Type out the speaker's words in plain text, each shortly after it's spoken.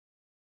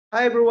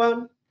Hi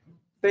everyone,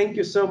 thank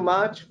you so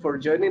much for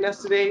joining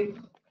us today.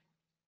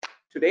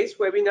 Today's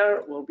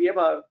webinar will be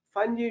about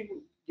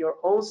finding your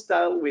own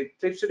style with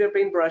Clip Studio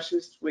Paint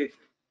brushes with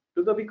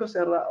Ludovico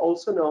Serra,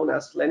 also known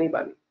as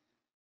Lennybunny.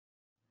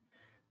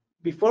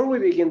 Before we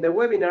begin the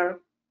webinar,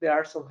 there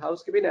are some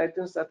housekeeping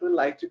items that we'd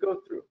like to go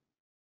through.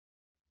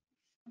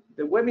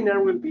 The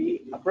webinar will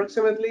be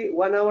approximately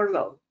 1 hour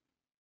long.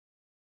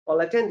 All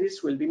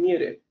attendees will be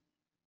muted.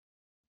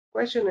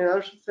 Question and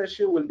answer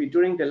session will be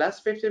during the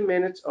last 15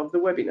 minutes of the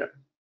webinar.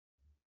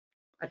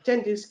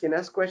 Attendees can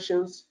ask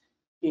questions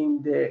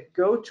in the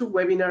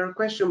GoToWebinar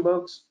question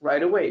box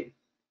right away.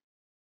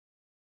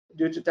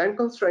 Due to time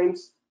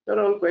constraints, not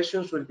all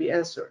questions will be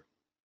answered.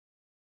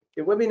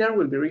 The webinar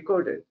will be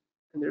recorded,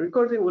 and the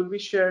recording will be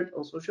shared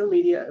on social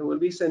media and will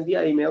be sent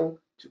via email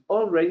to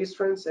all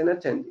registrants and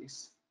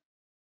attendees.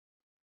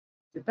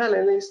 The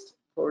panelists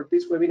for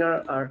this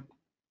webinar are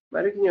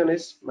Mario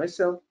Quiñones,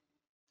 myself,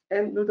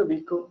 and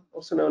Ludovico,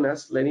 also known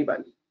as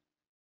Lennybunny.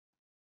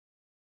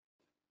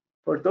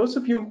 For those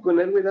of you who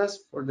connect with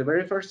us for the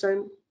very first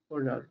time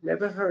or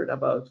never heard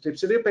about Clip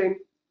Studio Paint,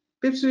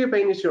 Clip Studio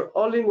Paint is your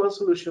all-in-one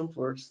solution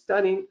for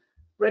stunning,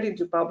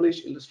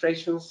 ready-to-publish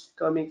illustrations,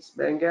 comics,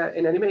 manga,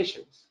 and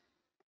animations.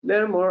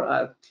 Learn more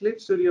at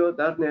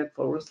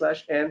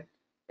clipstudio.net/n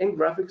and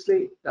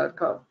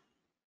graphicsly.com.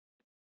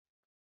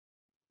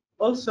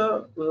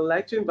 Also, we would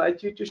like to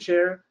invite you to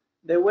share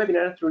the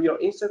webinar through your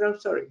Instagram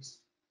stories.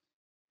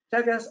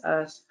 Tag us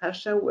as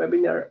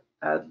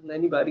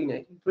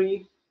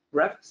 #webinar@Lennybunny93,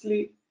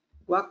 Graphicsly,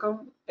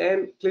 Wacom,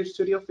 and Clip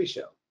Studio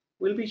Official.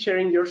 We'll be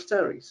sharing your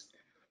stories.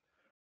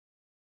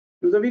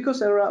 Ludovico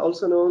Serra,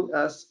 also known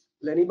as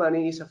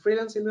Lennybunny, is a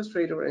freelance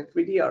illustrator and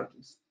 3D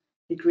artist.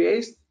 He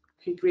creates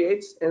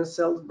and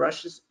sells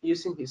brushes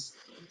using his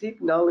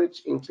deep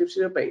knowledge in Clip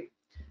Studio Paint.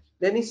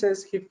 Lenny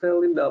says he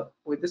fell in love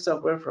with the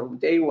software from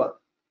day one.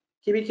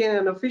 He became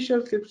an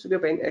official Clip Studio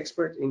Paint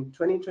expert in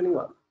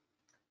 2021.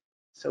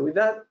 So with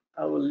that,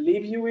 I will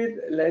leave you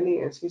with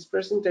Lenny and his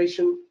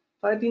presentation,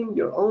 Finding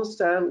Your Own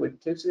Style with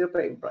Clip Studio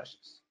Paint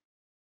brushes.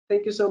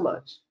 Thank you so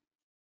much.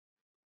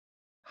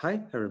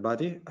 Hi,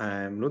 everybody.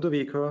 I'm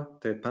Ludovico,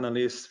 the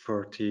panelist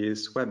for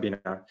this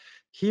webinar.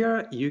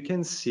 Here you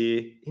can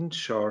see in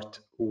short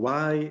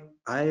why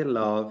I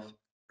love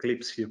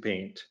Clip Studio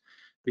Paint,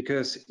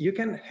 because you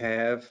can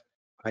have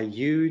a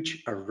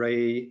huge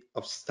array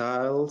of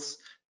styles,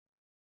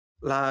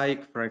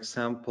 like, for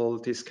example,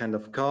 this kind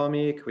of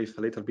comic with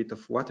a little bit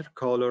of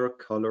watercolor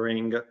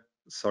coloring,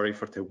 sorry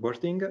for the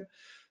wording,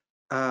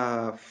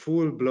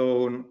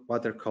 full-blown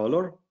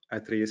watercolor,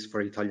 at least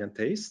for Italian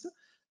taste,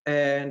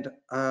 and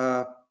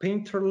a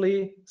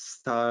painterly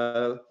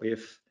style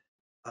with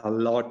a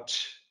lot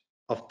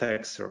of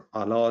texture,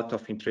 a lot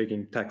of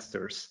intriguing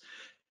textures.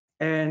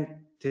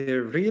 And the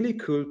really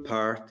cool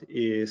part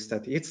is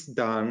that it's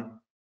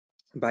done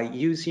by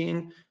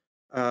using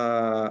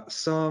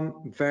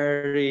some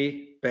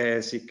very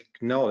basic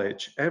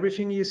knowledge.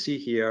 Everything you see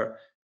here,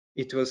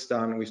 it was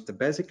done with the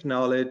basic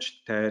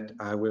knowledge that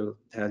I will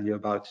tell you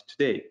about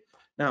today.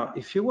 Now,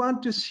 if you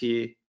want to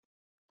see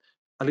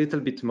a little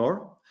bit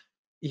more,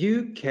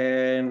 you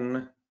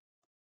can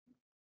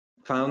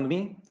find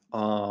me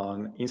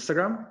on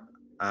Instagram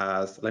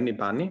as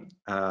Lennybunny,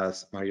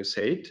 as Mario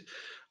said,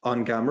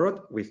 on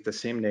Gumroad with the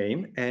same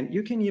name, and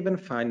you can even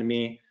find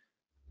me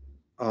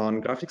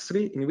on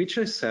Graphicsly, in which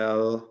I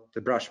sell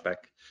the brush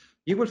pack.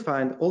 You will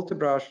find all the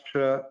brush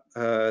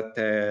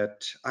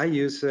that I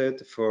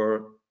used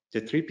for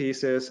the 3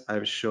 pieces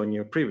I've shown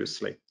you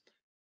previously.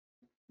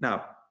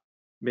 Now,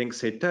 being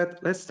said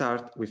that, let's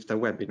start with the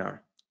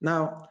webinar.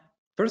 Now,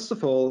 first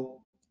of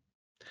all,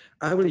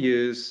 I will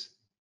use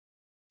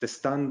the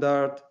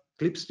standard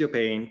Clip Studio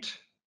Paint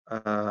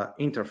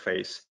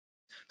interface,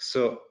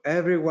 so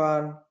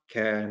everyone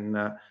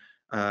can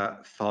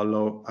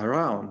follow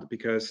around,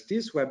 because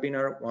this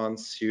webinar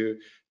wants you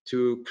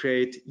to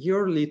create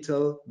your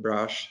little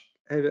brush,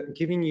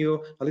 giving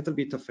you a little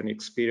bit of an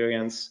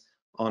experience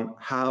on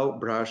how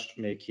brush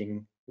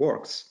making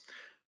works.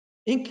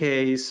 In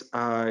case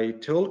I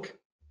talk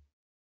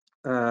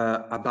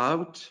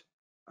about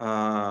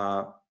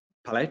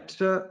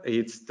palette,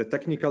 it's the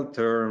technical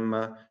term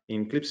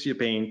in Clip Studio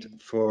Paint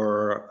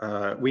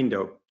for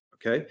window.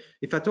 Okay,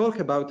 if I talk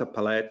about a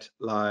palette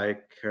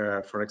like,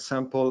 for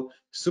example,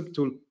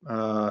 subtool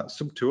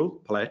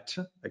palette,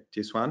 like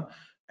this one,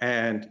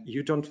 and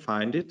you don't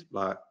find it,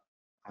 like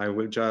I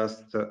will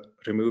just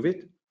remove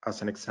it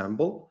as an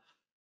example.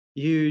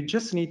 You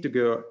just need to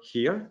go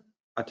here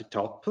at the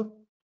top,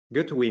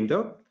 go to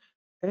Window,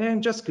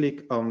 and just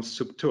click on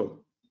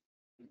Subtool.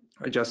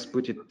 I just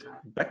put it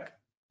back,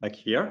 like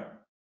here.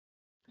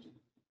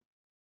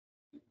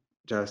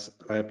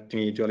 Just let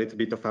me do a little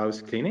bit of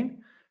house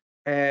cleaning.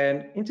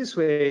 And in this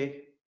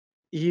way,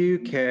 you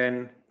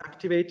can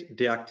activate,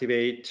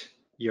 deactivate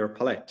your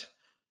palette.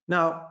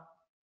 Now,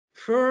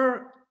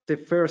 for the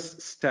first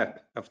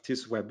step of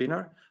this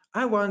webinar,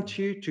 I want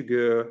you to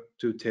go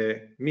to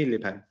the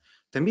millipen.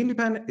 The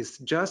millipen is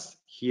just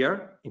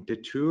here in the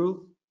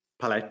tool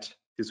palette.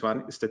 This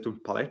one is the tool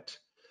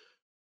palette.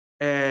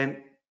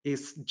 And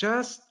is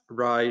just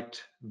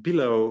right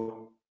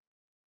below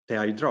the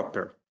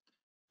eyedropper.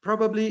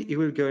 Probably you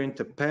will go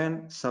into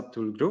pen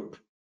subtool group,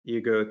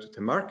 you go to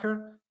the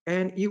marker,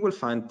 and you will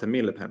find the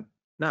middle pen.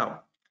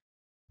 Now,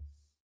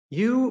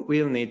 you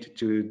will need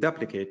to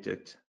duplicate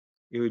it.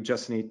 You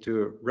just need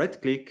to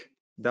right click,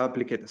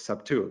 duplicate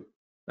subtool.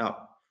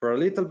 Now, for a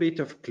little bit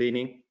of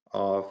cleaning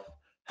of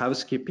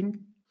housekeeping,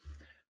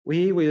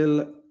 we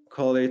will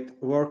call it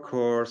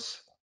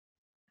workhorse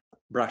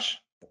brush.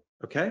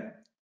 Okay?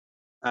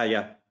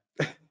 Yeah,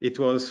 it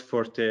was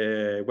for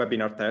the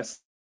webinar test,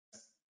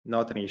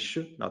 not an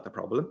issue, not a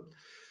problem.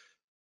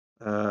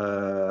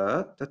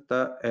 And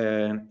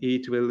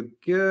it will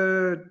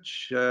go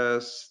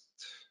just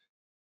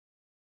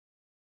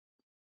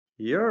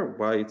here,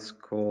 why it's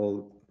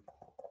called,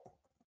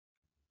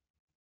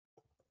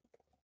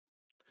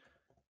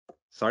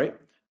 sorry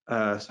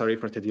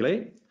for the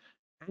delay.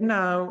 And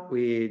now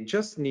we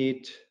just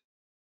need,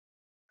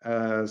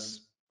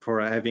 as for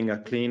having a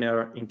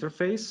cleaner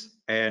interface,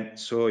 and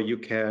so you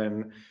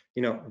can,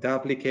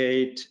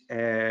 duplicate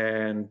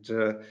and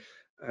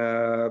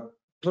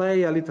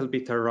play a little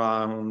bit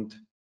around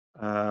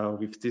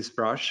with this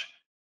brush.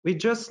 We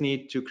just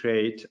need to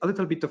create a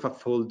little bit of a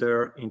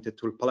folder in the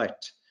tool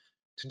palette.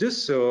 To do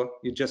so,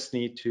 you just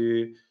need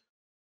to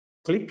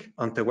click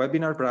on the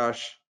webinar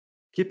brush,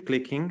 keep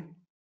clicking,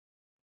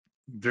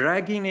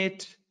 dragging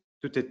it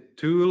to the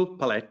tool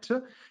palette,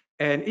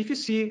 and if you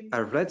see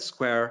a red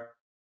square,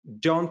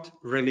 don't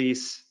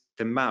release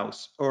the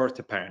mouse or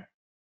the pen.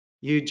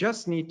 You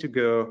just need to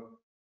go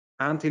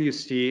until you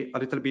see a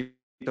little bit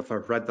of a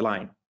red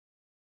line.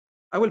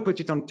 I will put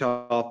it on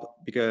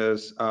top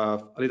because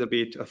of a little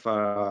bit of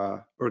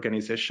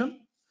organization.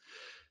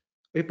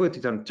 We put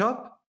it on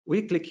top,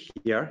 we click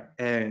here,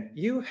 and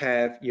you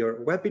have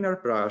your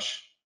webinar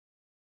brush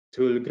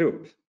tool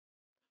group.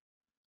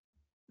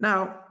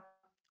 Now,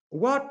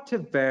 what the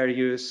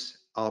various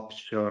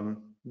options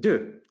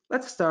do?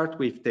 Let's start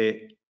with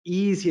the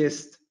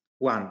easiest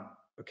one,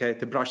 okay,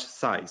 the brush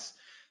size.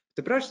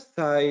 The brush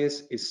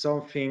size is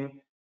something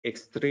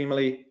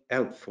extremely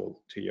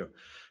helpful to you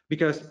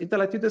because it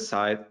lets you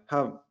decide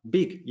how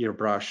big your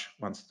brush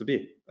wants to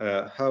be,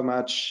 how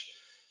much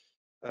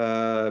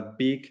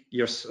big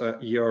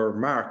your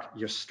mark,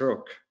 your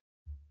stroke.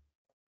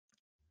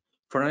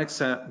 For an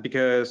example,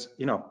 because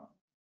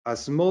a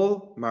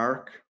small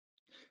mark,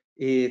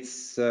 it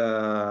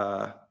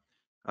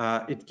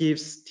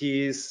gives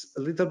this a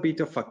little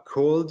bit of a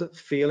cold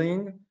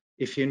feeling.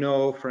 If you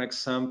know, for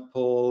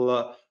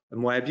example,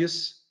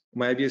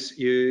 Moebius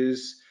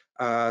use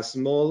a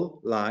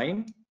small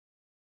line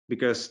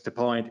because the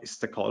point is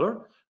the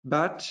color,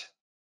 but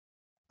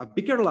a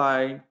bigger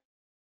line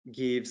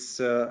gives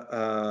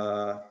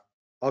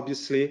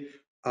obviously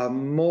a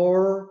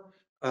more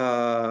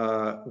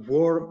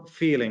warm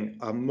feeling,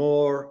 a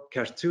more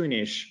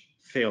cartoonish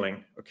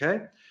feeling.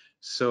 Okay,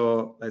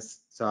 so let's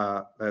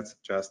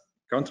just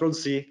Control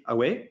Z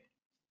away.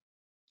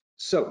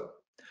 So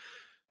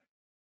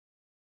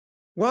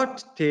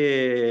what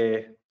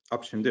the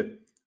option do?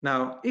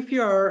 Now, if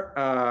you are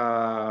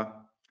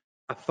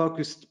a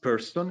focused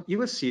person, you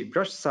will see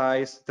brush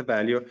size, the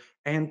value,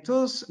 and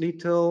those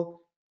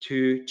little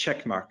two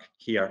check mark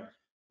here.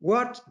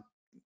 What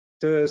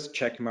does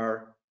check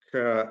mark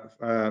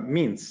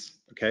means?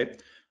 Okay,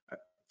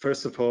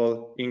 first of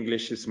all,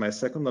 English is my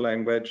second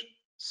language.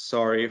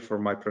 Sorry for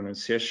my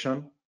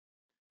pronunciation.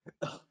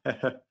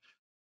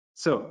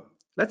 So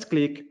let's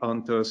click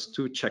on those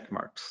two check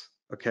marks.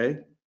 Okay,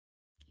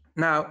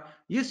 now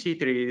you see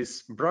there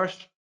is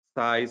brush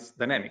size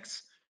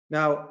dynamics.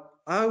 Now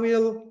I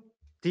will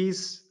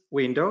this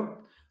window,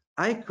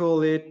 I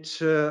call it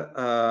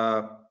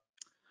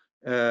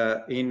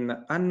in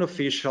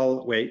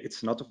unofficial way,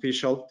 it's not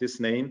official, this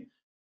name,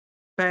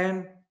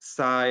 pen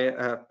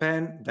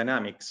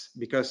dynamics,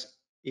 because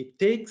it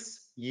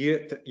takes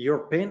your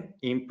pen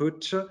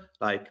input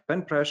like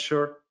pen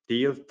pressure,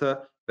 tilt,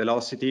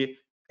 velocity,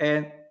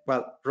 and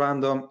well,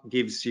 random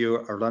gives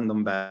you a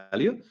random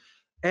value,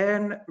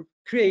 and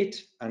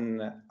create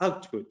an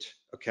output.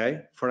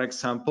 Okay, for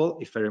example,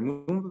 if I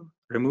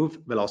remove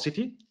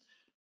velocity,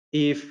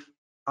 if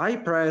I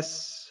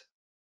press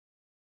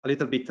a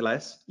little bit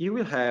less, you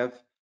will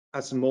have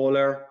a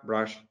smaller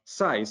brush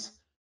size.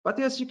 But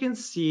as you can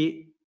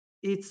see,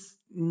 it's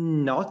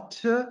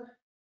not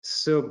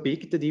so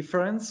big, the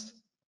difference,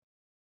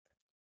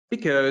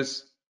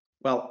 because,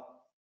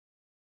 well,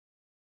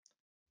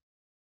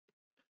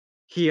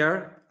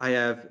 here I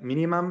have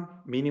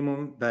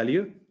minimum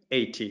value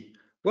 80.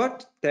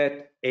 What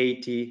that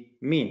 80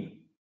 mean?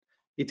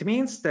 It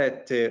means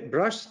that the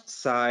brush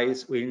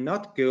size will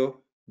not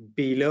go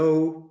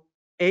below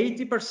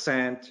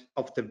 80%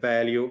 of the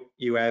value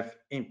you have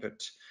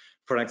input.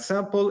 For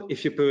example,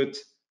 if you put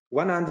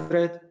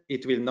 100,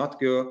 it will not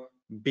go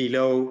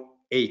below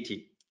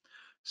 80.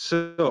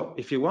 So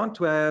if you want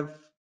to have,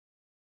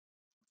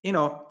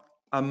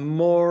 a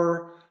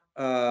more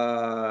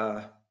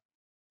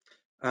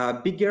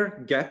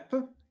bigger gap,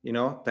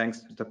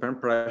 thanks to the pen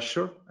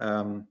pressure,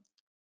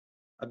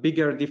 a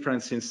bigger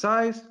difference in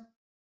size,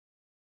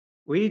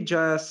 we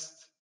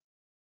just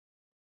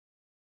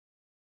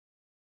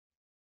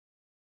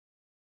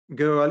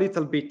go a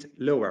little bit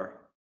lower,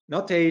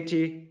 not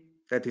 80,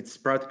 that it's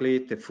practically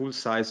the full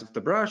size of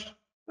the brush,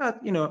 but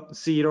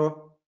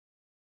 0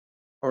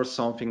 or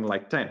something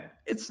like 10.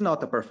 It's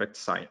not a perfect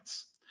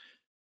science.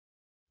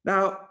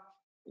 Now,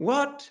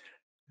 what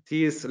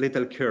this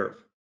little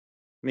curve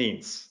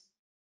means,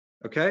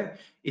 okay?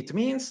 It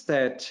means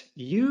that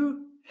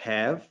you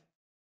have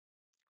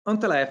on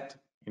the left,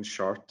 in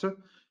short,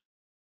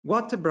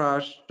 what the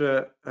brush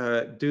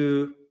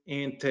do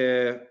in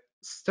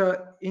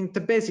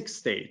the basic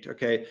state,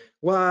 okay,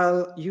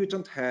 while you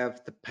don't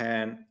have the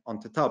pen on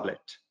the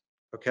tablet,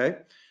 okay.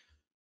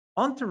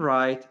 On the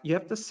right, you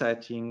have the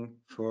setting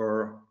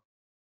for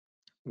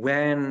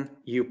when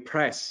you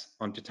press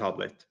on the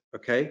tablet,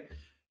 okay.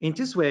 In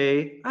this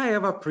way, I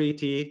have a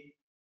pretty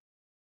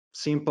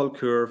simple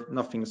curve,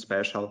 nothing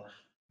special.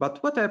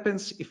 But what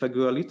happens if I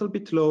go a little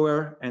bit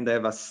lower and I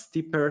have a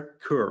steeper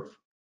curve?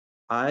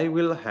 I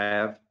will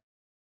have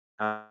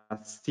a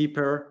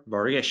steeper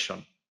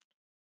variation.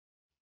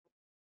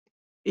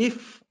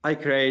 If I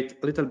create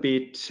a little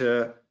bit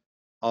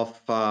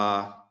of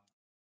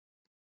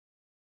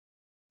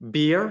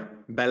beer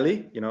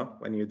belly,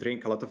 when you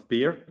drink a lot of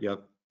beer, you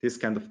have this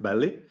kind of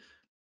belly.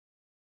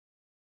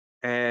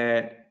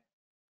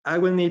 I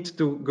will need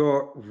to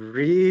go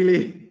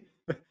really,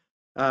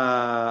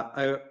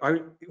 I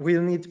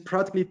will need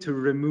practically to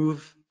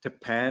remove the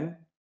pen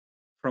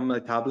from my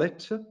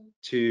tablet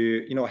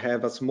to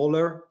have a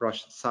smaller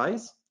brush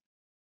size.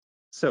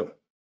 So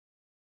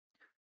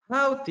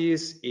how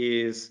this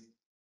is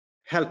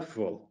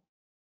helpful,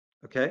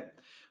 okay?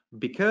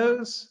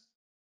 Because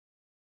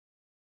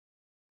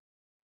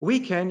we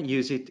can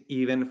use it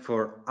even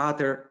for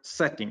other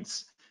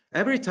settings.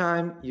 Every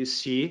time you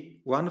see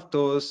one of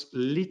those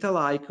little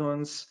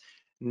icons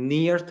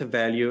near the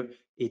value,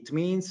 it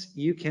means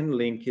you can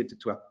link it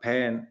to a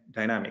pen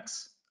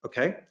dynamics,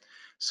 okay?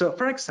 So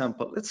for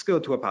example, let's go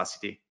to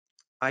opacity.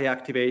 I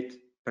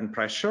activate pen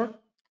pressure.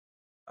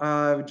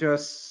 I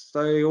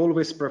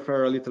always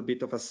prefer a little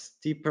bit of a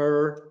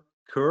steeper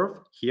curve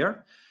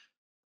here.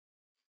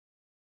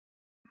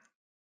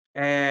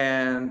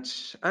 And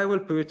I will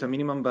put a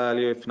minimum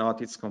value. If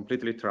not, it's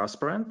completely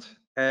transparent.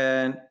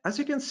 And as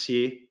you can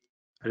see,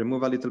 I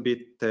remove a little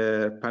bit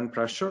the pen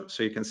pressure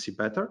so you can see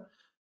better.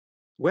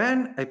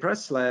 When I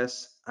press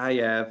less, I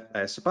have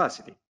less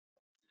opacity.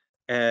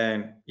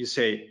 And you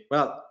say,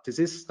 well, this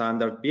is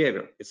standard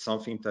behavior. It's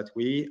something that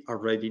we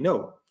already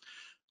know.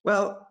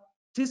 Well,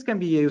 this can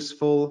be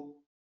useful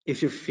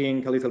if you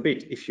think a little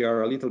bit, if you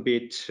are a little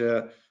bit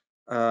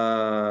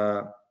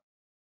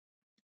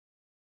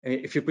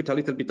if you put a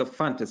little bit of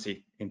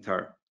fantasy in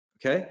there,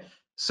 okay?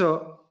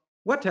 So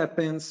what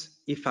happens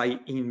if I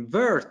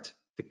invert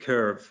the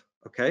curve,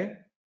 okay?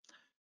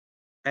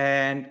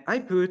 And I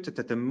put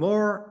that the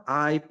more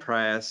I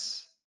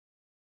press,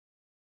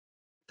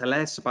 the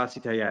less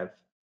opacity I have.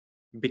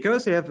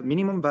 Because I have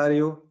minimum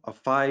value of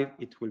 5,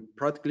 it will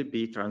practically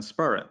be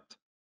transparent.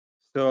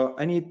 So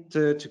I need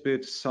to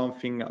put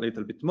something a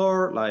little bit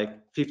more,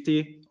 like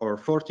 50 or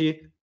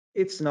 40.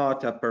 It's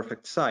not a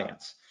perfect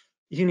science.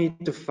 You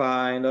need to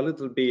find a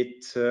little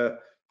bit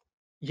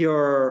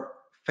your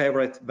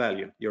favorite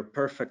value, your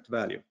perfect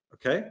value,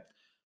 okay?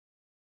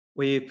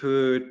 We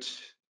put,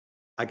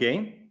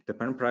 again, the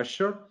pen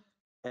pressure,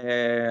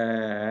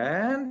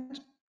 and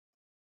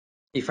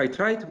if I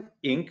try to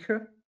ink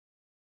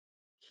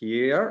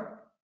here,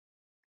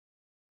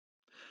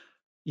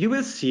 you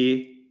will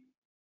see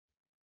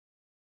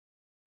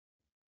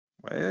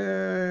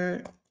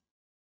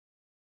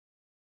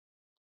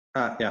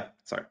yeah,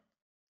 sorry.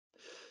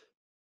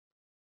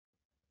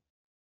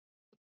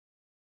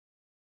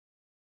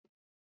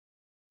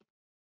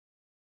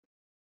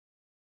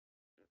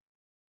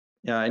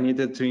 Yeah, I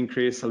needed to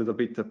increase a little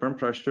bit the pen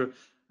pressure.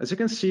 As you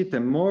can see, the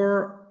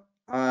more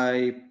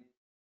I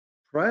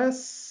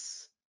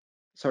press,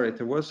 sorry,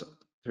 there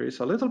is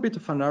a little bit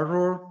of an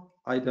error.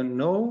 I don't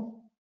know.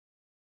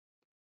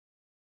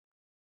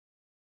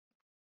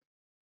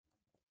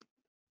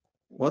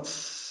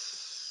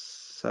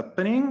 What's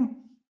happening?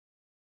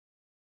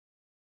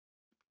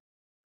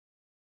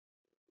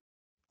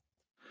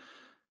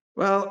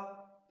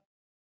 Well,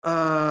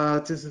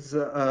 this is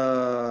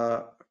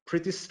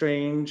pretty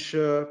strange.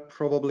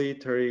 Probably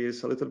there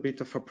is a little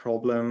bit of a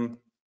problem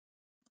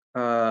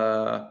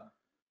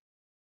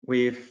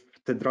with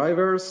the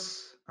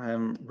drivers.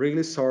 I'm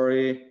really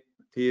sorry.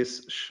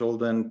 This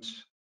shouldn't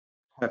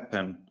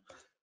happen.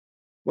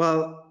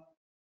 Well,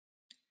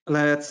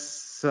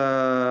 let's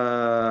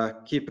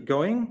keep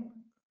going.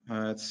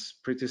 It's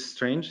pretty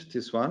strange,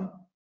 this one.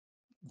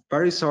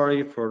 Very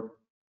sorry for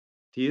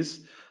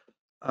this.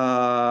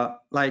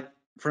 Like,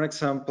 for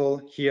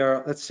example,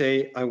 here, let's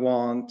say I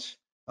want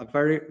a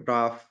very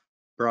rough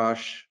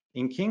brush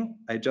inking.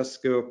 I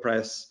just go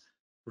press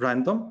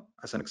random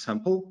as an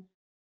example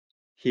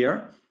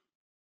here.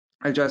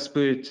 I just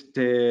put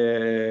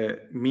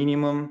the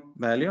minimum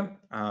value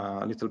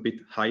a little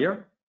bit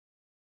higher.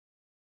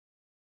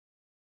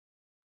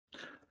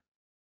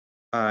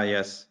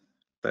 Yes,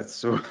 That's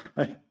so.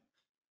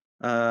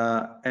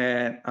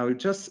 And I will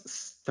just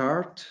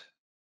start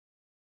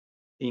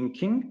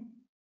inking.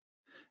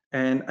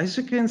 And as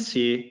you can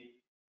see,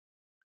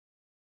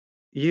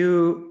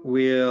 you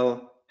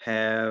will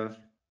have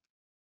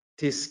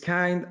this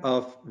kind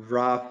of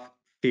rough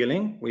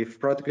feeling with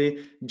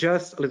practically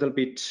just a little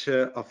bit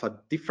of a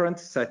different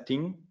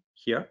setting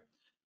here.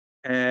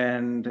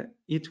 And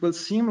it will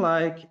seem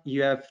like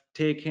you have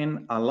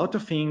taken a lot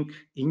of ink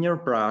in your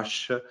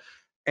brush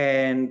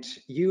and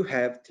you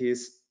have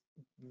this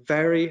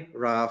very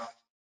rough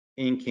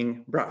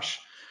inking brush.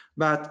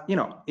 But you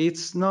know,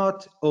 it's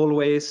not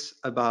always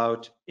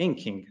about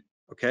inking,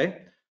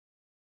 okay?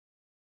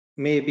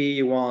 Maybe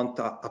you want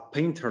a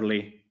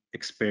painterly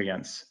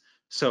experience.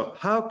 So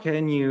how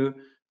can you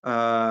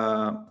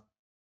have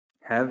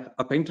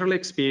a painterly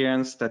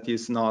experience that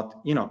is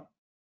not, you know,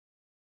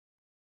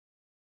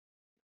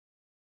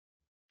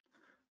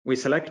 we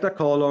select a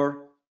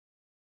color,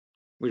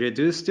 we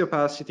reduce the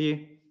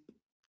opacity,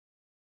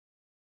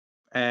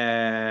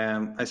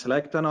 and I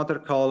select another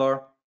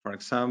color. For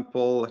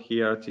example,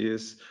 here it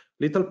is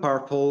little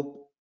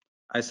purple.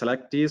 I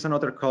select this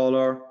another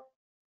color,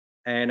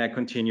 and I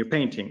continue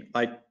painting.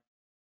 Like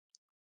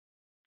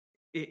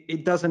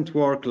it doesn't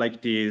work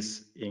like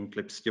this in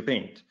Clip Studio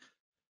Paint.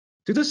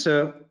 To do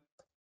so,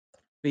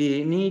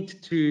 we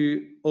need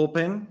to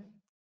open.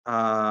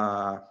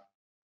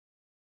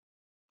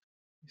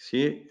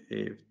 See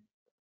if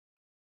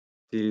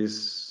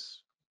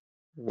this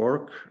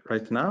work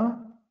right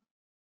now.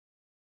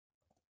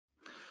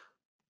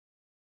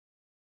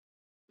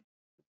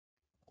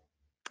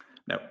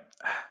 No,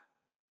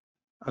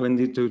 I will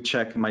need to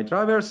check my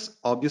drivers.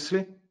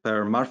 Obviously,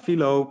 per Murphy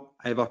law,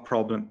 I have a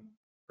problem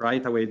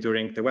right away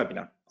during the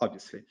webinar,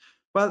 obviously.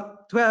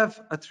 Well, to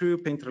have a true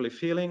painterly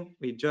feeling,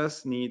 we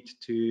just need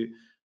to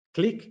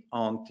click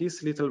on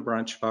this little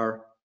branch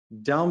bar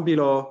down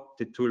below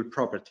the tool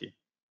property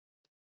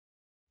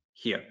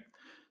here.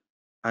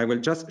 I will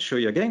just show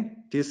you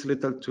again this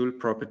little tool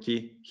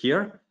property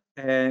here,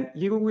 and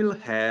you will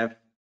have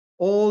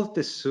all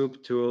the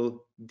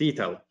subtool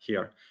detail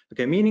here.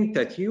 Okay, meaning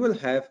that you will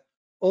have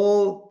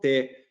all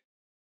the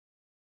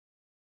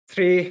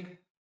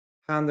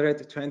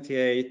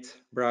 328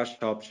 brush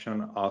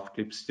option of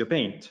Clip Studio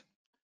Paint.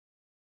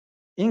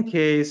 In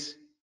case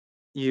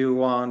you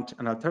want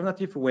an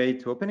alternative way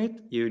to open it,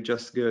 you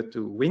just go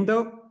to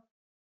Window,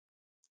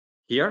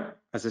 here,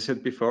 as I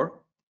said before,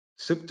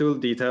 subtool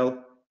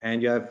detail,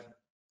 and you have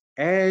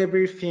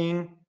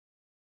everything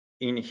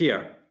in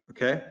here,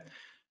 okay?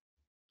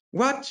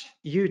 What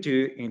you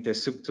do in the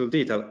subtool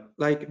detail,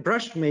 like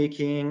brush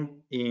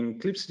making in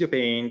Clip Studio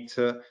Paint,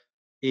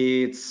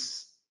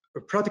 it's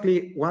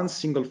practically one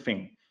single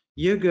thing.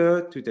 You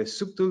go to the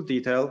subtool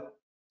detail,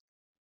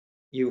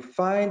 you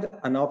find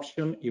an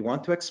option you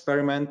want to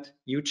experiment,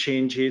 you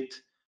change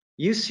it,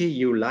 you see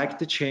you like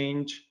the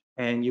change,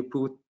 and you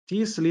put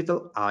this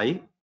little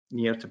eye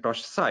near the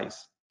brush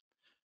size.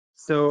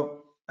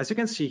 So as you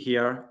can see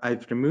here,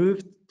 I've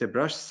removed the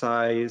brush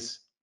size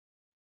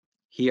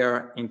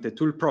here in the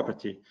tool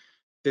property.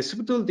 The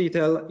subtool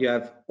detail, you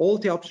have all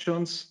the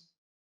options.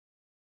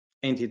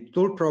 In the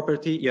tool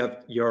property, you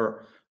have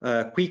your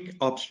quick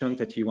option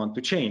that you want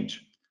to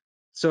change.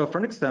 So for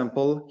an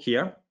example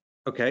here,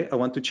 okay, I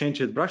want to change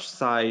the brush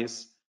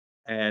size,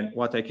 and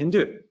what I can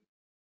do,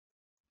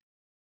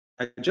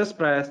 I just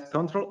press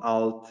Ctrl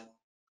Alt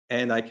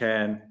and I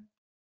can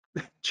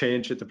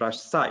change the brush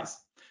size,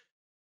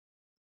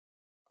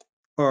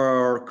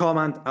 or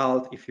Command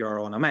Alt if you're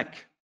on a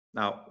Mac.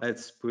 Now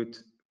let's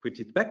put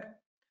it back.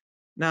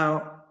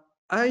 Now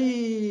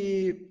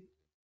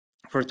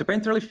for the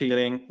painterly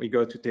feeling, we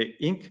go to the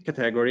ink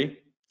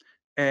category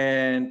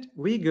and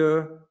we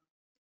go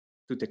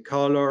to the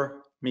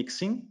color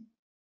mixing.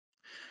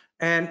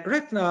 And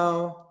right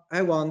now,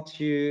 I want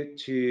you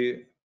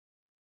to,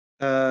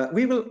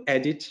 we will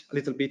edit a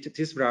little bit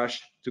this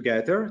brush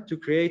together to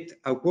create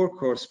a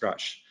workhorse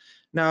brush.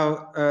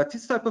 Now,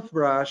 this type of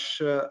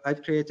brush,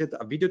 I've created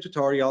a video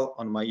tutorial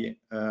on my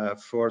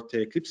for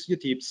the Clip Studio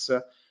tips,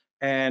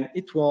 and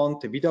it won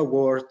the video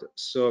award,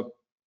 so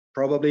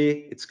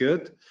probably it's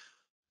good.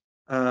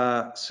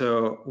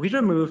 So we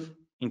remove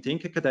in the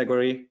ink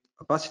category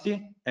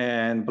opacity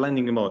and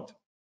blending mode.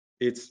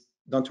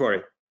 Don't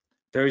worry,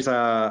 there is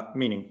a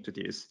meaning to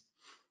this.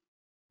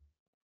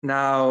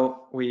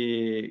 Now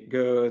we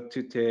go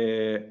to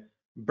the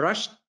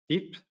brush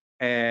tip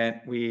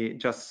and we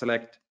just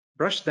select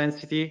brush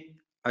density,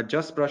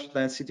 adjust brush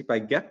density by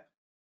gap,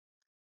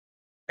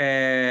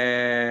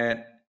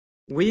 and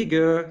we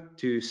go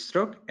to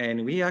stroke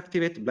and we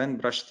activate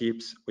blend brush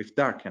tips with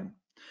darken.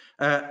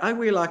 I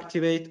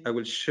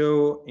will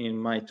show in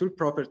my tool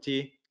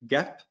property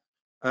gap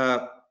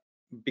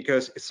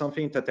because it's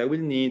something that I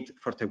will need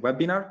for the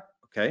webinar,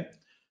 okay?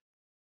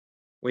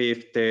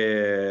 With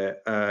the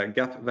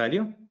gap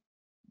value,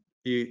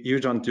 you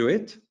don't do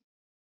it.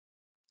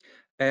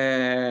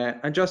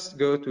 I just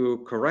go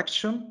to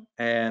correction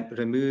and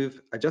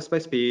remove adjust by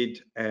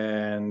speed,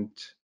 and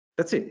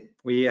that's it.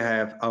 We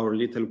have our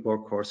little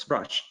workhorse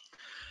brush.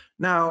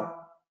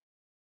 Now,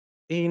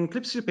 in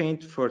Clip Studio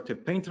Paint, for the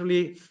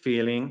painterly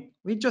feeling,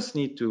 we just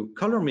need to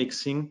color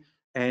mixing,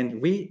 and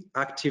we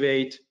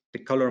activate the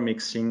color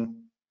mixing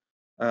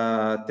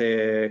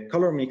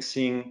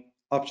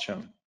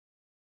option.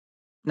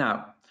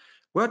 Now,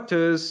 what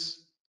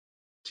does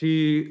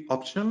the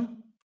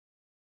option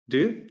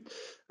do?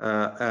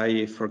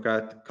 I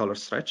forgot color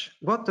stretch.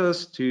 What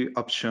does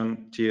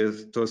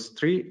those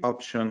three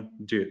options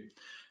do?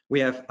 We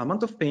have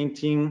amount of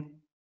painting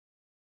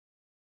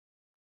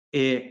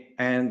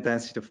and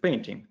density of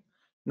painting.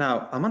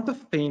 Now, amount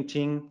of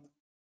painting,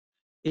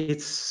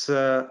 it's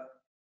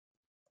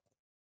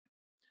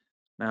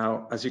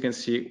now, as you can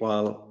see,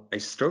 while I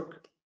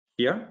stroke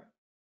here,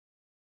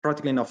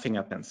 practically nothing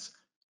happens.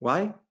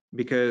 Why?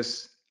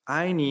 Because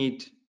I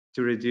need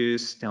to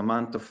reduce the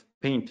amount of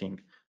painting.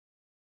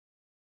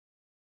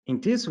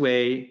 In this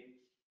way,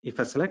 if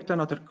I select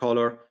another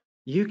color,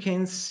 you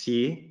can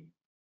see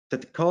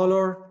that the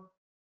color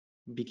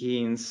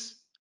begins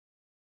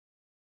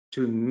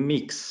to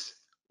mix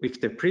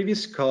with the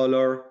previous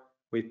color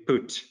we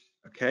put,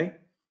 okay?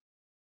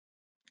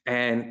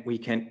 And we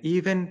can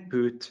even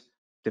put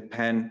the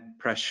pen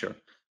pressure.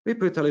 We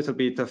put a little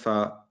bit of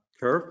a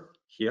curve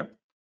here.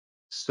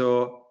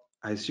 So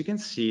as you can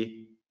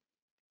see,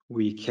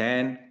 we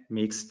can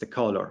mix the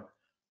color.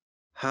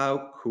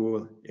 How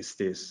cool is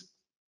this?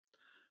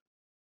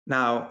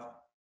 Now,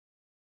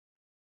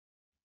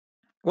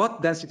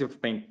 what density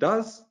of paint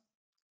does?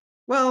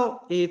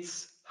 Well,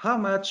 it's how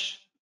much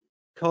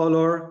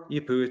color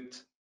you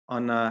put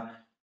on a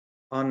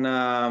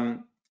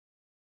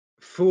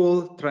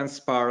full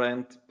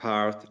transparent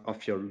part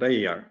of your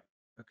layer,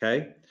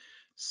 okay?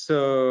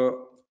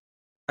 So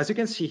as you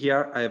can see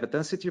here, I have a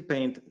density of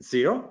paint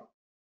 0,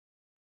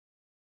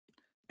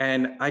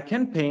 and I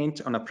can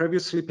paint on a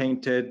previously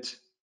painted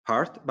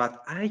part,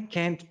 but I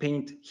can't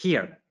paint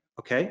here,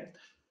 okay?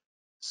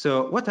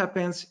 So what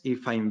happens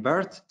if I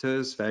invert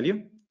this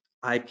value?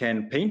 I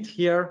can paint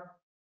here,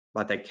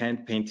 but I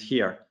can't paint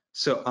here.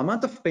 So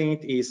amount of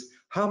paint is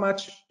how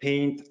much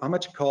paint, how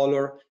much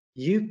color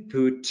you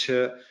put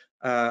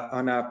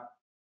on a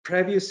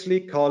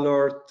previously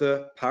colored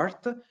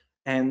part,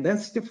 and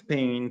density of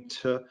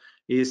paint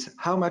is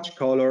how much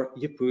color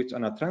you put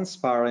on a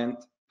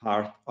transparent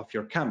part of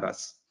your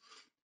canvas.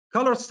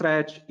 Color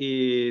stretch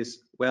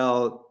is,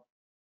 well,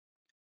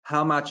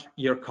 how much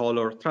your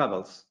color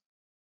travels.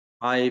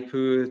 I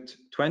put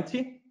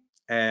 20,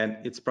 and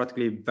it's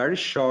practically very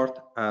short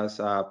as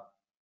a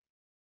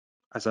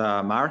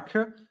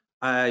marker.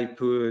 I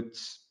put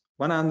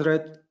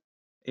 100,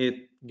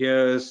 it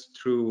goes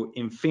through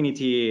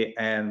infinity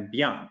and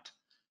beyond,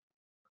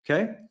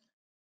 okay?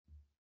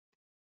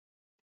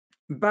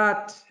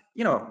 But,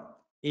 you know,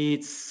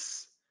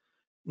 it's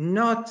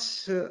not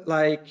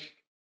like,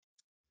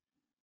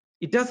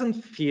 it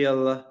doesn't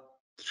feel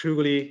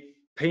truly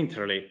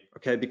painterly,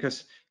 okay?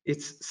 Because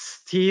it's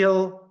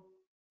still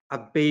a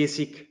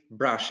basic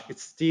brush.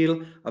 It's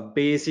still a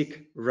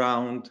basic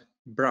round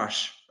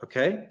brush,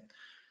 okay?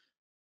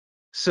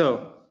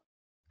 So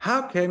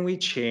how can we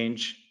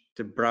change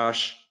the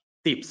brush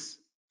tips?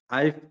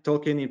 I've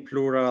talking in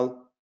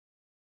plural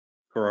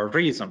for a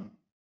reason,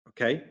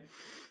 okay?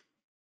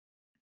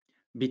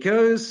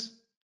 Because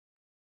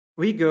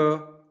we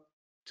go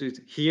to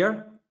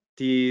here,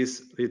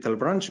 this little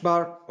branch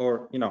bar,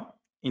 or, you know,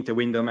 in the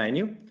window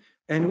menu,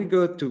 and we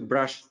go to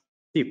brush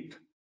tip.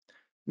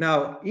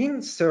 Now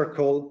in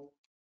circle,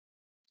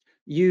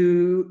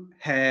 you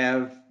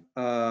have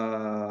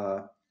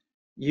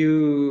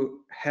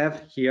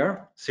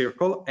here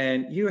circle,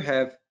 and you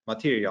have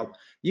material.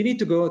 You need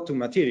to go to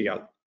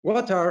material.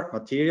 What are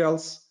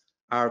materials?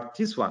 Are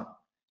this one.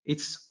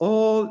 It's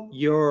all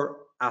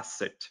your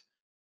asset.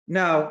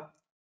 Now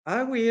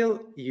I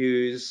will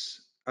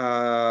use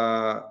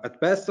at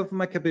best of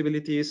my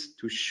capabilities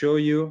to show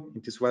you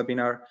in this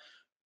webinar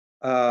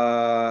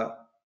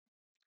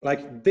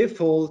like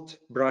default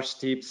brush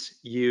tips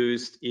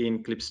used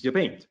in Clip Studio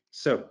Paint.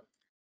 So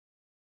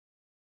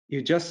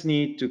you just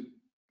need to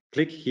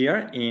click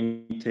here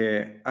in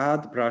the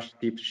add brush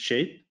tip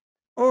shape,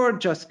 or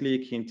just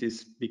click in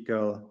this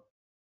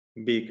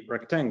big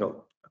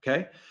rectangle,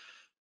 okay?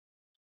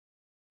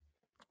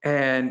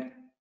 And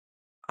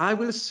I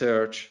will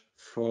search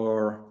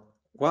for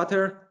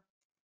water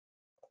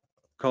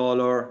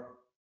color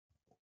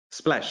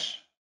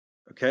splash,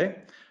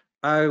 okay?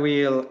 I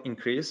will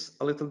increase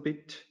a little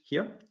bit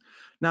here.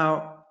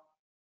 Now,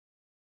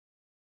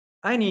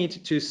 I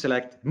need to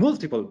select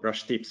multiple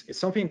brush tips. It's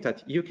something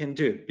that you can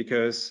do,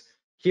 because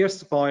here's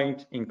the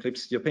point in Clip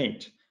Studio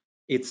Paint.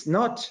 It's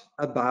not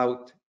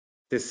about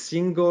the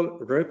single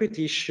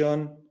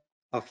repetition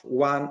of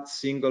one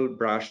single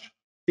brush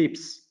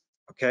tips,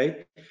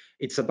 okay?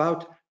 It's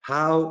about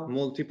how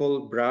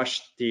multiple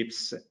brush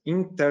tips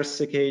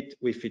intersecate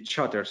with each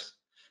other,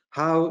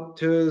 how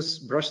those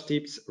brush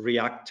tips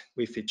react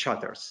with each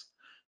other.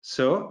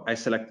 So I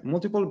select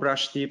multiple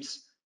brush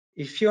tips.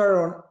 If you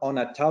are on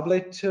a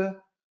tablet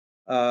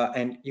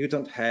and you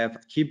don't have a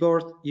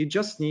keyboard, you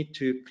just need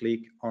to click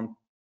on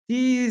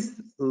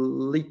this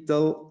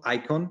little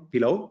icon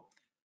below,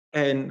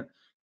 and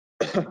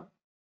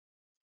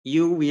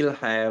you will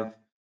have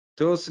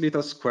those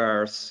little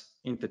squares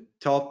in the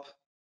top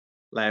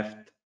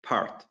left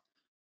part.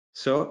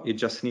 So you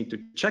just need to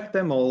check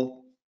them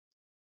all,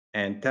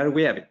 and there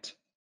we have it.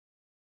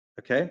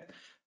 Okay,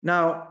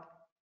 now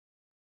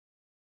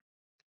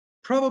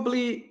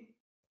probably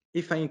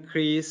if I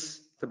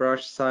increase the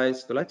brush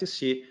size to let you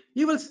see,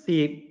 you will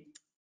see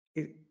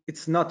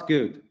it's not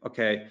good.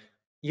 Okay,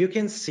 you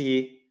can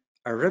see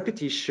a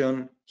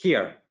repetition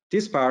here.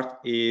 This part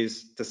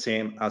is the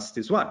same as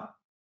this one.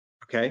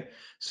 Okay,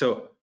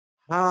 so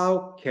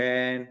how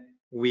can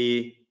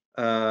we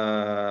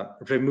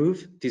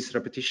remove this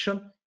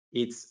repetition?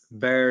 It's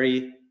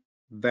very,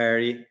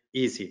 very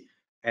easy,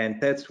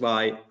 and that's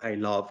why I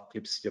love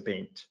Clip Studio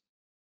Paint.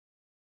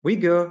 We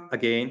go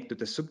again to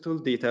the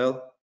subtool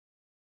detail.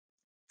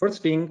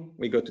 First thing,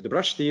 we go to the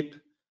brush tip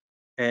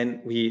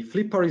and we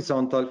flip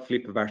horizontal,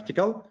 flip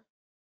vertical,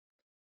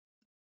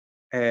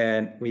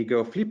 and we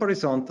go flip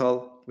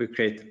horizontal, we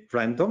create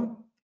random,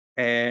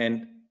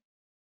 and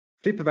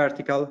flip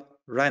vertical,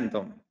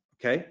 random.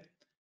 Okay,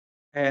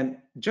 and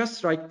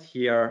just right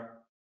here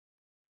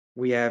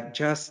we have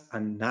just a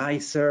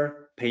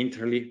nicer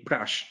painterly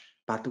brush,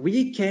 but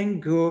we can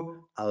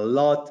go a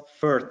lot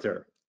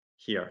further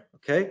here.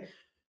 Okay,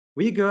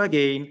 we go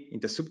again in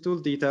the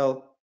subtool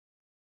detail,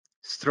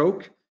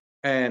 stroke,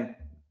 and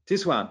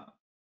this one,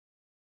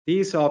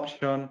 this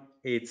option,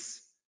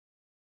 it's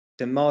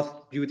the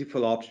most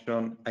beautiful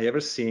option I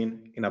ever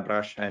seen in a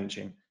brush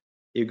engine.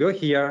 You go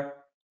here,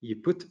 you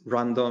put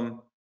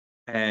random,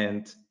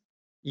 and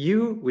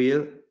you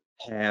will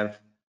have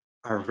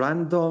a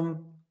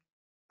random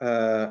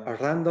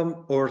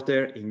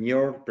order in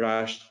your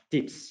brush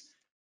tips,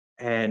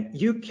 and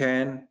you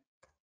can,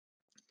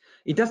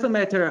 it doesn't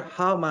matter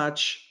how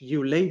much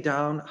you lay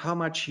down, how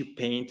much you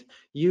paint,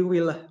 you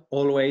will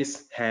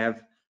always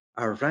have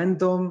a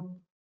random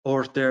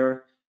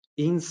order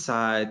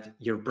inside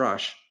your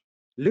brush.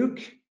 Look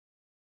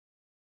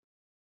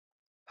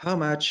how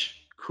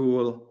much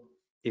cool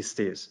is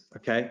this.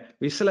 Okay,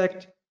 we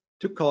select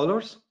two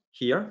colors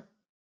here.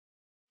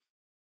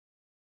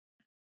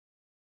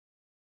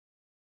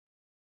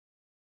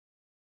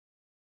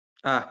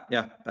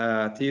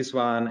 This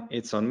one,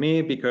 it's on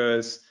me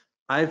because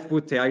I've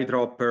put the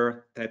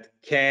eyedropper that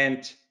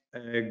can't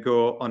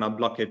go on a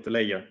blocked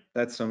layer.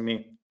 That's on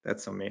me,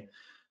 that's on me.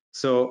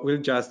 So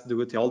we'll just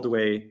do it all the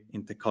way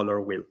in the color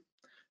wheel.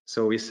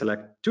 So we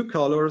select two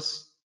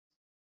colors,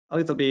 a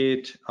little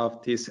bit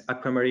of this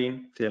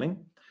aquamarine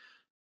feeling,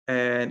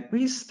 and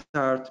we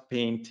start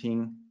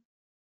painting,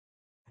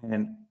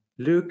 and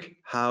look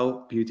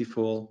how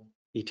beautiful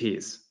it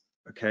is.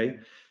 Okay,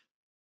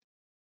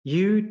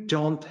 you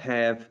don't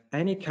have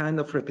any kind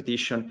of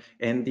repetition,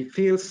 and it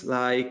feels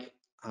like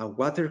a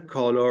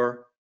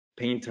watercolor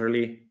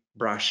painterly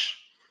brush.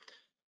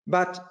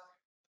 But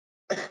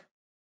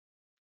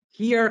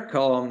here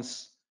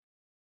comes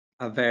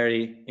a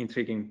very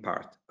intriguing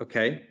part,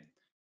 okay?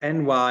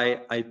 And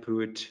why I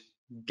put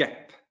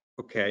gap,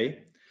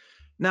 okay?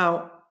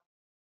 Now,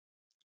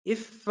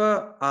 if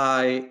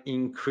I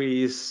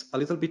increase a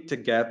little bit the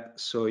gap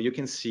so you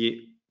can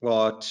see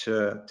what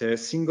the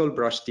single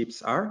brush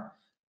tips are,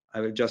 I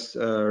will just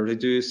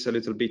reduce a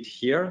little bit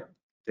here,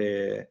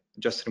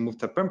 just remove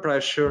the pen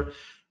pressure,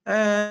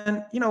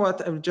 and you know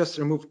what, I will just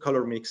remove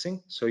color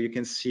mixing so you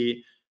can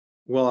see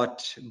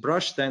what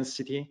brush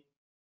density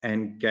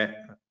and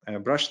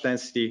brush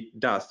density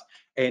does,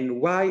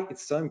 and why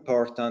it's so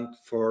important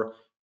for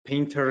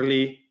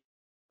painterly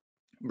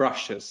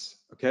brushes,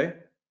 okay?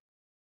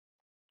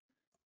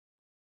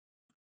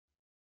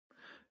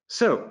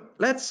 So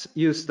let's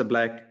use the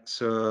black.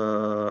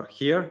 So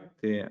here,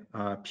 the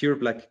pure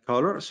black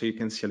color, so you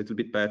can see a little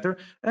bit better,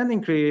 and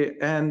increase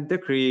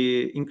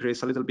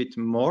a little bit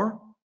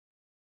more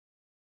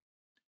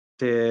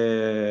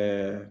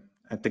the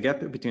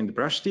gap between the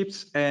brush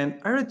tips, and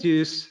I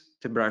reduce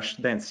the brush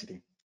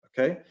density.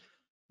 Okay.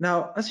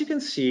 Now, as you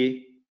can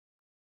see,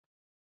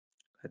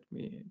 let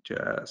me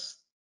just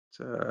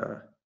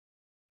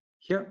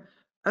here.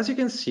 As you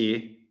can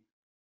see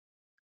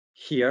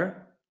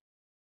here,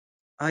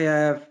 I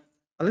have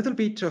a little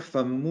bit of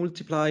a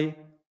multiply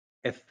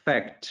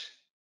effect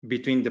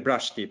between the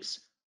brush tips.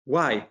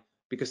 Why?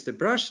 Because the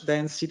brush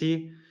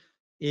density,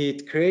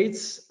 it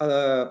creates,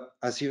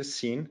 as you've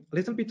seen, a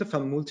little bit of a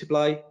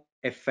multiply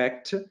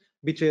effect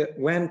between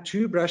when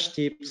two brush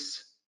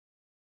tips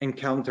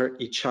encounter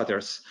each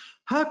other's.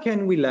 How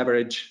can we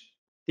leverage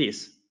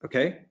this?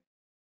 Okay,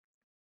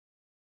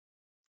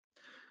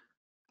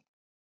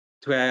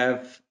 to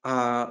have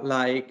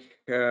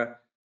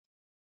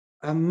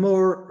a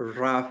more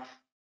rough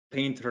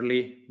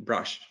painterly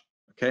brush.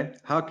 Okay,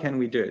 how can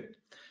we do it?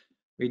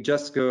 We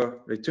just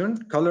go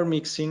return color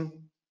mixing,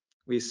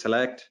 we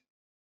select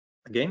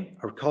again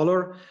our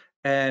color,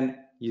 and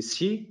you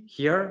see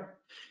here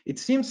it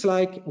seems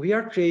like we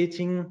are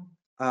creating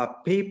a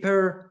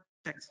paper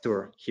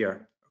texture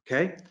here.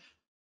 Okay,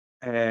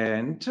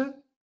 and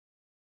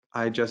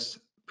I just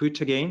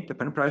put again the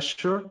pen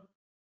pressure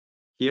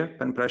here,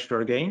 pen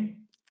pressure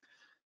again,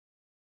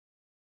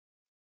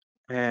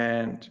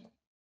 And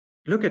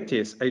look at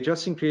this. I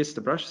just increased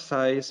the brush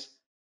size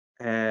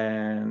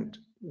and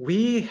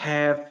we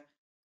have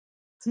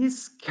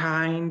this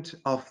kind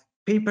of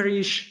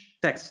paperish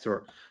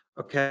texture,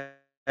 okay?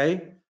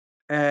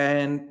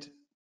 And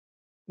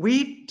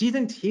we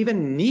didn't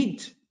even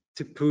need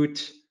to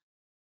put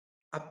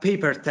a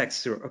paper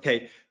texture,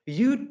 okay?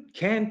 You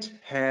can't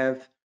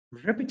have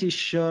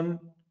repetition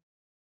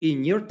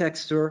in your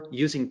texture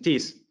using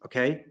this,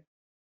 okay?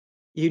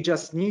 You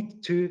just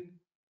need to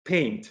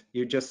paint.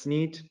 You just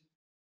need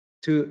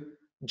to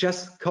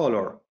just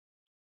color,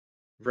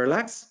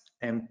 relax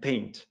and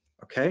paint,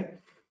 okay?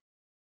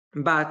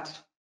 But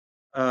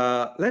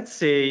let's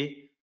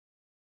say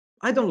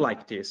I don't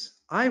like this.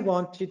 I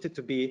want it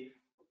to be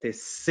the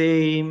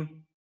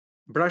same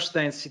brush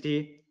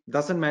density,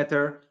 doesn't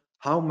matter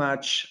how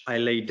much I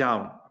lay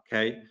down,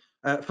 okay?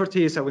 For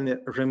this, I will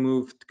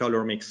remove the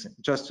color mixing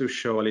just to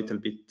show a little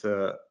bit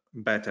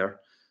better.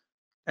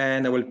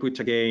 And I will put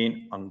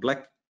again on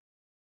black,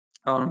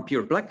 on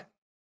pure black.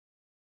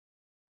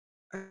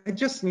 I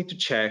just need to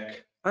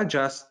check,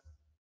 adjust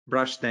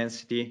brush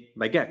density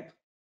by gap.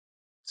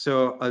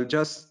 So I'll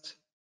just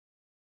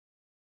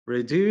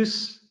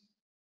reduce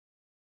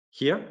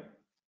here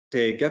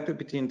the gap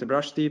between the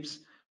brush tips,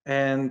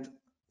 and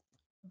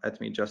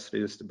let me just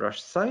reduce the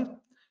brush size.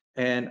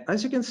 And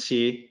as you can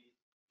see,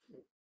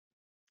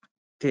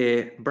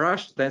 the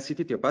brush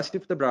density, the opacity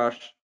of the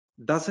brush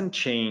doesn't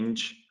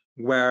change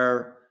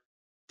where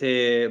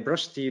the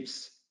brush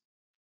tips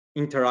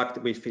interact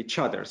with each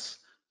other's.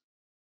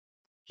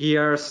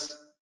 Here's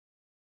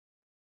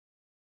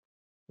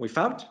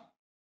without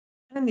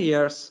and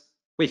here's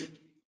with.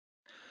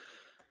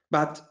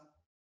 But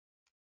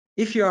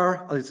if you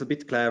are a little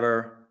bit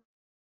clever,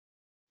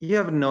 you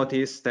have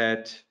noticed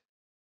that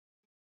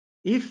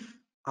if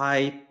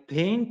I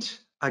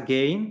paint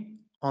again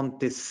on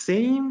the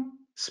same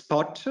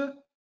spot,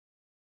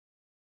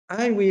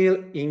 I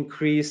will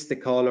increase the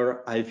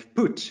color I've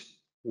put.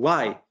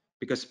 Why?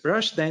 Because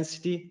brush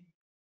density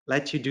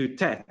lets you do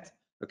that,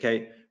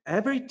 okay?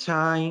 Every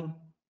time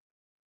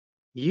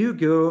you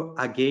go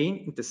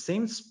again in the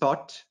same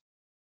spot,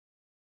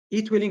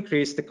 it will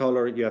increase the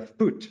color you have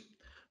put.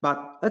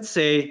 But let's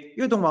say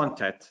you don't want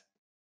that.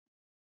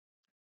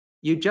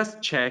 You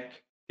just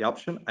check the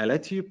option I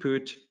let you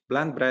put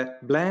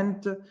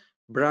blend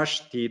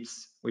brush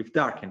tips with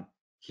darken.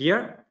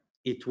 Here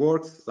it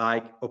works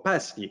like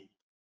opacity.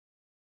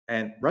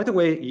 And right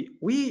away,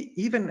 we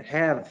even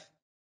have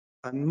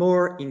a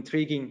more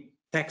intriguing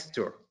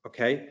texture,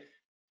 okay?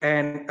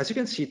 And as you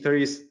can see, there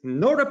is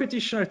no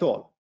repetition at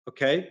all,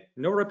 okay?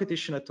 No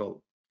repetition at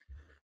all.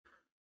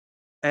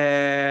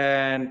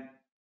 And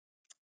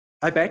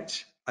I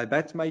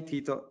bet my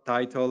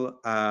title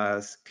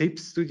as Clip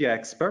Studio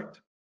Expert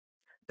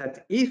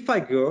that if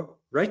I go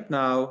right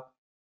now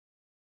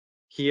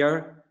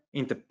here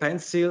in the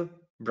pencil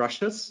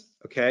brushes,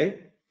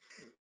 okay,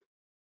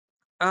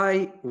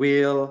 I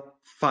will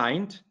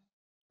find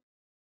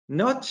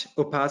not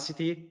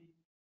opacity,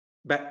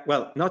 but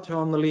well, not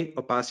only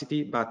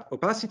opacity, but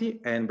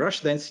opacity and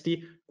brush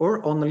density,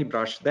 or only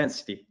brush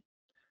density.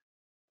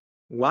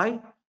 Why?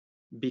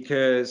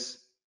 Because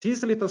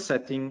this little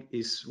setting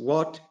is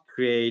what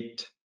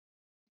create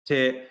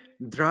the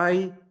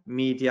dry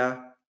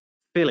media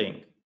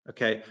feeling,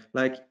 okay?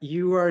 Like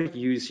you are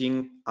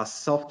using a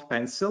soft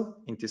pencil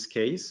in this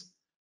case.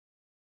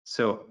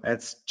 So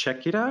let's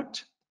check it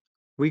out.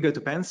 We go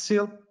to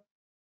pencil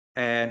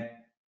and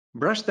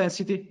brush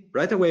density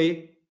right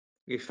away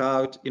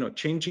without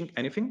changing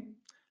anything.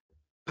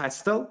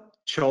 Pastel,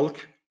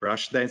 chalk,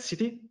 brush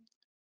density,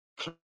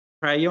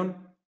 crayon,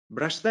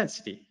 brush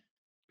density,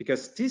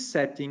 because these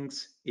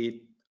settings is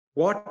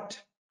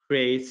what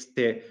creates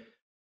the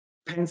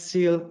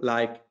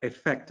pencil-like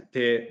effect,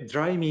 the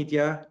dry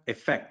media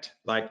effect,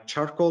 like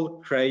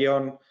charcoal,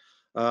 crayon,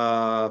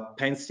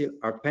 pencil,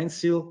 art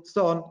pencil,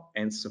 so on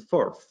and so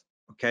forth.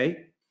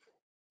 Okay,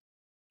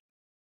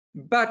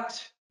 but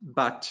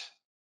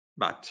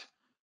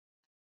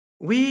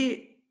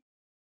we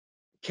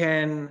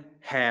can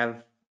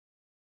have,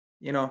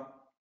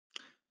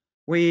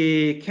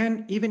 we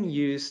can even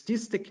use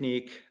this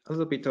technique a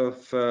little bit of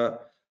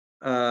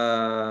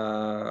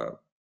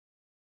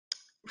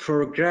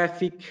for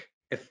graphic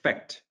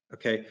effect.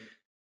 Okay,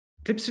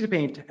 Clip Studio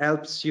Paint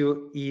helps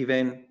you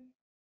even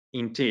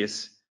in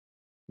this,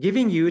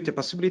 giving you the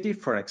possibility,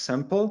 for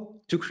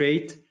example, to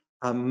create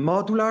a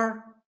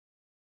modular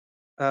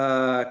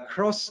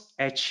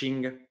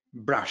cross-hatching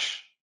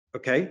brush,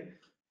 okay?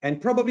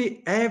 And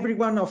probably every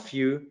one of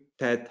you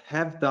that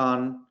have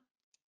done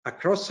a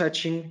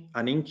cross-hatching,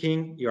 an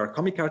inking, you're a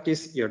comic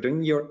artist, you're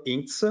doing your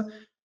inks,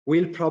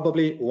 will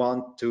probably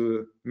want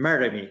to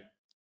marry me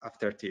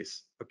after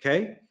this,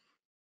 okay?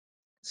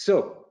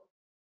 So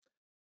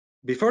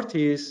before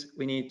this,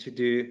 we need to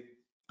do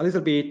a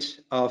little bit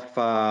of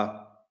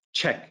a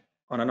check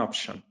on an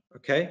option,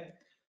 okay?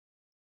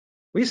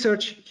 We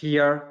search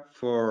here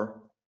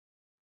for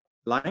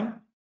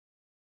line,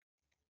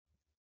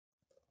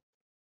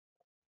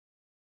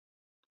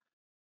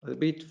 a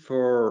bit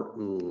for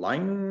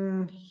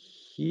line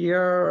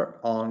here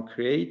on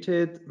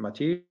created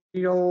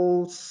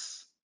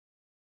materials,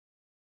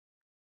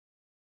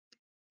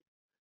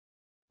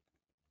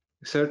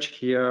 search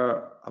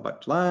here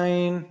about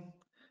line,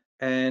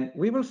 and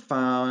we will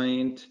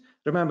find,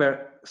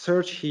 remember,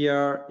 search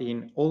here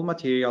in all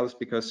materials,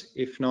 because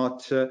if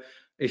not,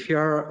 if you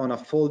are on a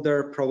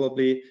folder,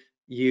 probably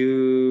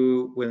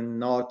you will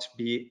not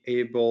be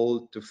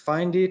able to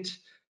find it.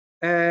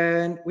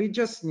 And we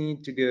just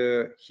need to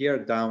go here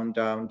down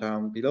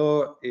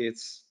below.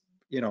 It's,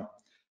 you know,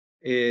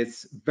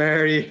 it's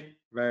very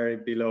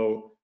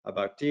below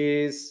about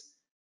this,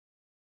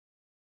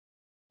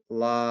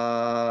 like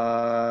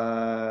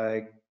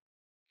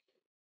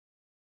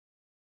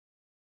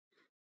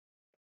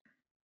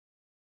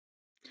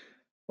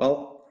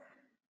well,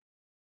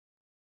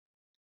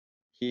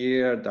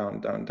 here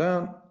down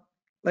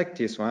like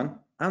this one.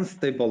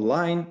 Unstable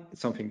line is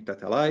something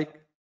that I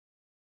like.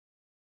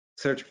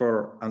 Search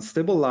for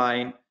unstable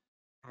line,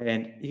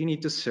 and you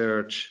need to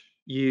search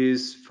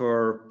use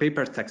for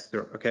paper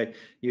texture. Okay,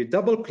 you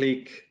double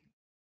click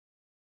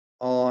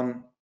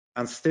on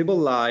unstable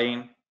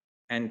line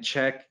and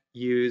check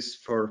use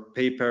for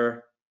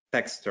paper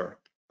texture.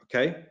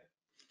 Okay,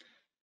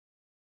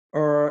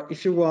 or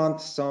if you want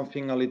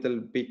something a little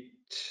bit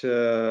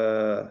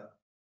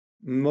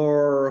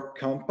more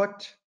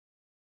compact,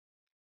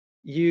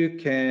 you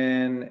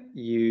can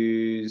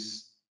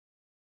use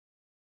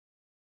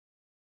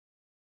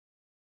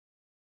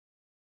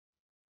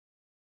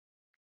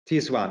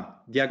this one,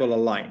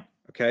 diagonal line.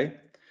 Okay,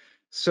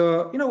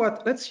 so you know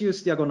what, let's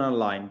use diagonal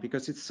line,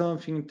 because it's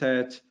something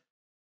that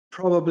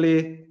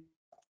probably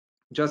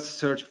just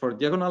search for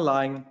diagonal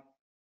line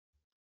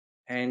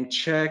and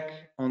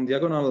check on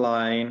diagonal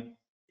line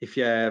if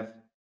you have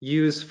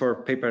use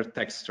for paper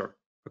texture.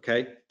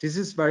 Okay, this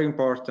is very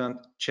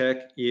important.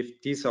 Check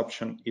if this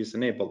option is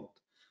enabled.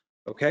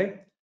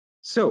 Okay,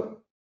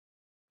 so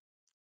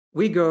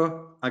we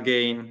go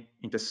again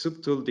into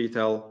subtool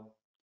detail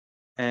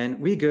and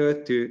we go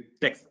to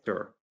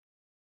texture.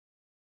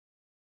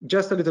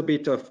 Just a little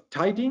bit of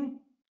tidying,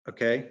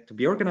 okay, to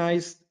be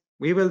organized.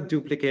 We will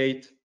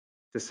duplicate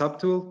the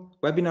subtool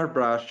webinar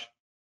brush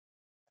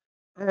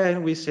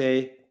and we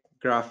say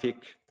graphic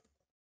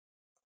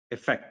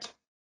effect.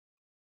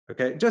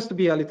 Okay, just to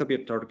be a little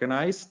bit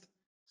organized.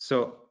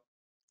 So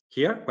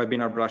here,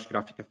 webinar brush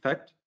graphic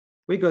effect,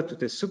 we go to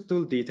the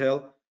subtool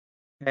detail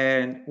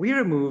and we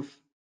remove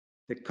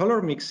the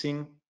color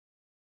mixing.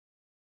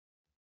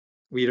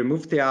 We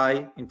remove the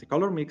eye into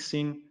color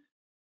mixing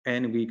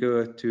and we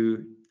go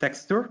to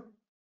texture.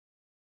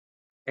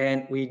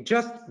 And we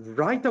just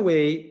right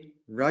away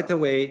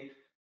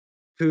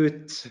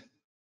put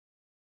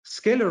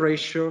scale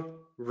ratio,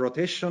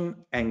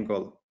 rotation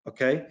angle.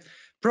 Okay,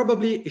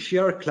 probably if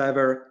you are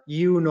clever,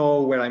 you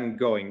know where I'm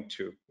going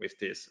to with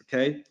this.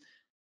 Okay,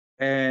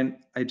 and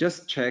I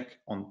just check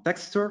on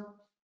texture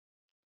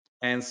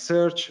and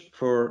search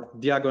for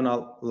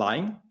diagonal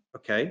line.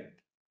 Okay,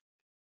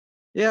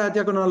 yeah,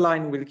 diagonal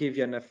line will give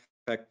you an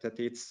effect that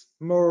it's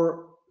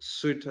more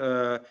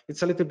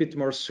it's a little bit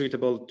more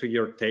suitable to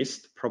your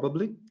taste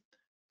probably.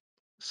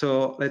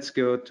 So let's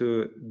go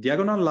to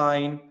diagonal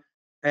line,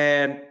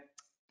 and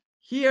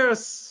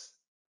here's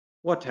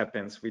what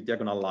happens with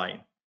diagonal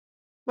line.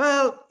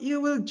 Well,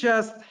 you will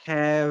just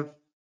have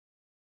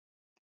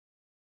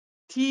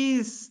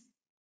these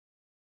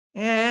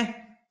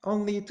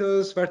only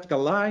those vertical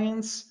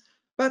lines,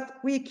 but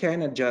we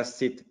can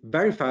adjust it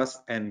very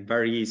fast and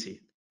very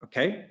easy.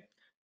 Okay,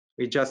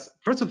 we just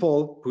first of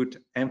all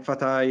put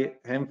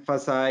emphasize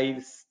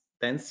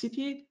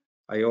density.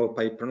 I hope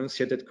I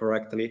pronounced it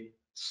correctly.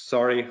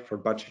 Sorry for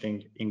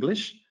butchering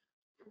English.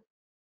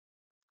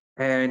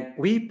 And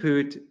we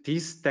put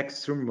this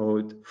texture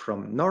mode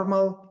from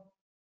normal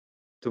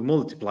to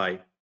multiply.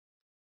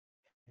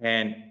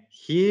 And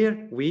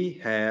here we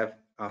have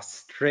a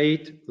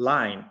straight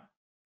line.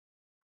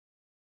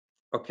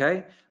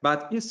 Okay,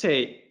 but you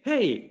say,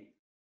 hey,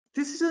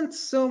 this isn't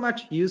so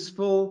much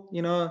useful,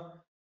 you know.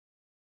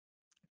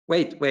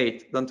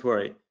 Wait, don't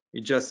worry.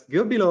 You just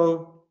go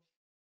below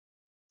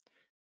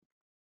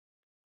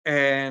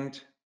and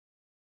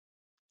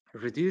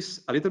reduce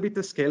a little bit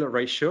the scale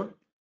ratio.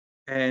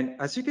 And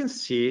as you can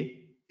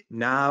see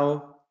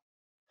now,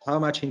 how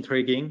much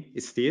intriguing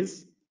is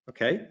this?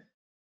 Okay,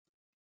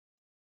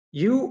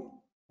 you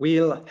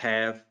will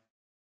have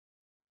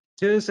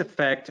this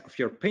effect of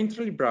your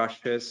painterly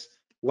brushes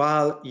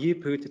while you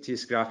put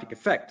this graphic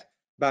effect.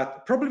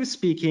 But probably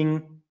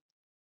speaking,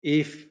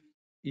 if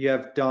you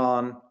have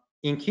done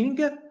inking,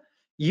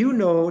 you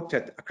know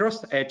that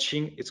across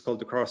etching, it's called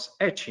the cross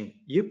etching.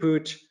 You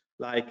put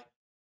like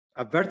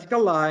a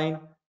vertical line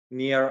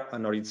near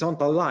an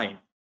horizontal line.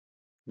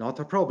 Not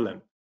a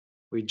problem.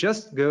 We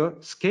just go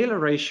scale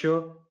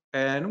ratio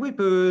and we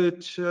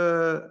put,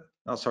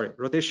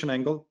 rotation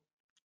angle,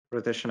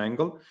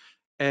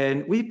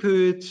 and we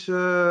put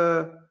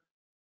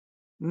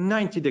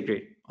 90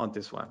 degree on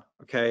this one.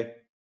 Okay,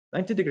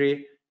 90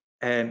 degree,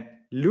 and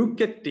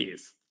look at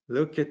this.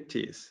 Look at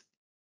this.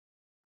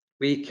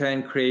 We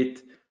can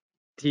create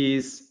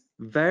these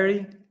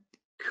very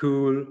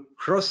cool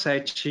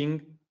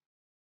cross-hatching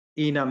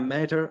in a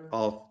matter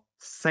of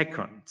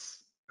seconds,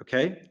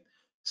 okay?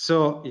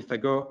 So if I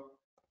go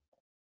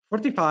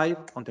 45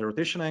 on the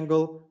rotation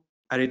angle,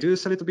 I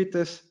reduce a little bit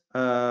this,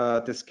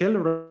 the scale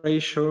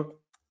ratio,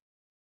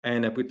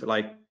 and I put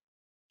like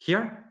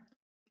here.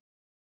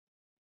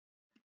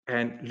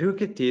 And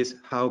look at this,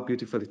 how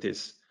beautiful it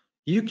is.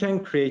 You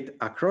can create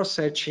a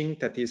cross-hatching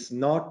that is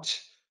not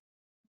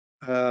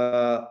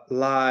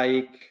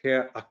like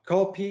a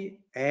copy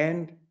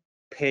and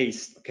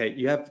paste. Okay,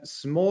 you have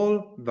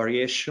small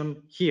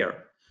variation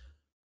here.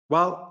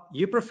 Well,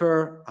 you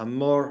prefer a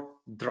more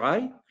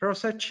dry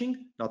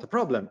cross-hatching, not a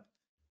problem.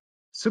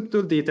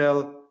 Subtle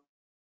detail,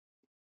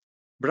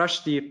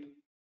 brush tip,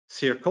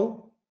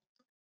 circle,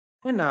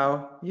 and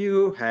now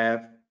you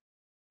have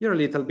your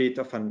little bit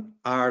of an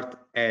art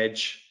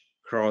edge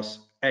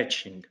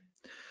cross-hatching.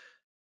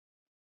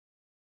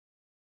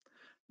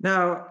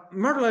 Now,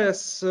 more or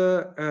less,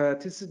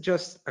 this is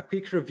just a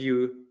quick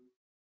review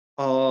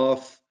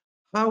of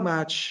how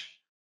much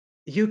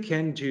you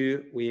can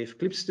do with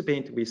Clips to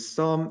Paint with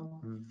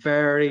some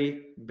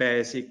very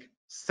basic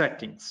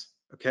settings,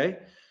 okay?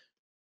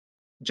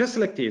 Just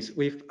like this,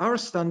 with our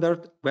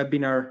standard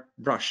webinar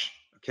brush,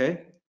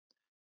 okay?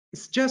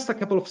 It's just a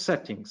couple of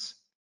settings,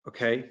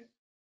 okay?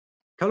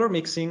 Color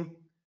mixing,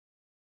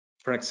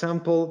 for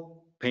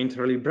example,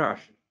 painterly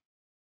brush.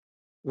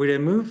 We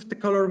remove the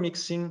color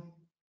mixing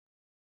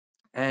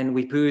and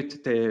we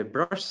put the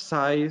brush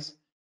size,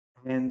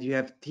 and you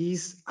have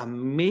this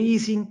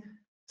amazing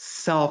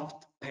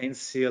soft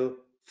pencil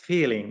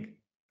feeling,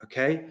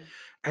 okay?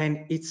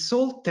 And it's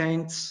all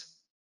thanks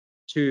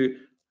to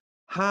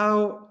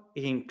how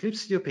in Clip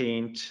Studio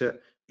Paint,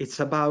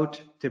 it's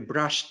about the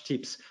brush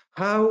tips,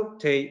 how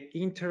they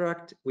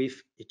interact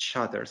with each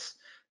others.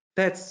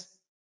 That's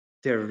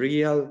the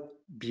real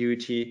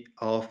beauty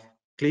of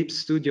Clip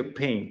Studio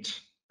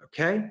Paint,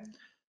 okay?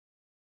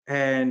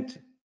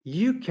 And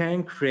you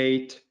can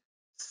create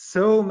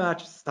so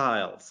much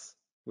styles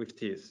with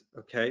this,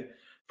 okay?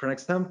 For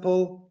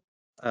example,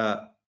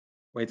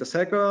 wait a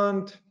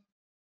second,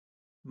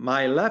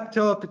 my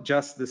laptop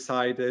just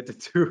decided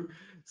to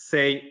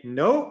say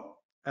no,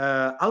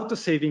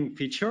 auto-saving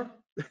feature.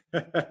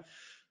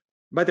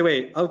 By the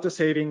way,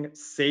 auto-saving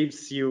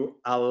saves you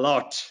a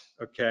lot,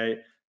 okay?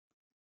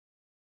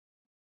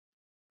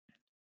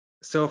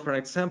 So for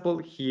example,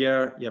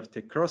 here you have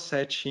the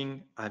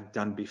cross-hatching I've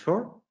done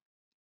before.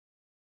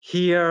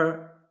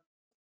 Here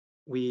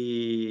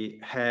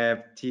we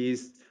have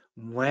this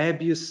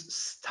Moebius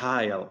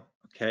style,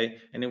 okay?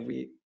 And then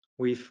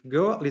we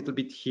go a little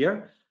bit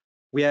here.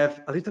 We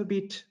have a little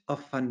bit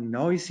of a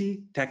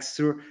noisy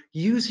texture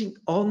using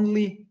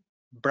only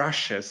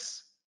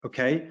brushes,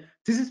 okay?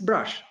 This is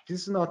brush,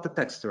 this is not the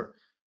texture.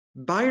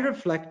 By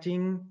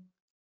reflecting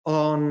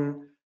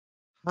on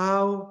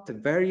how the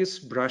various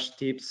brush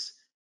tips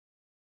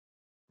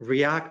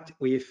react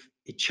with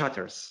each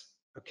other's,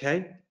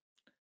 okay?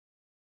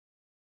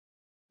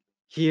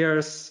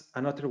 Here's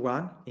another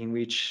one in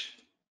which,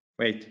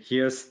 wait,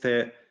 here's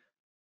the,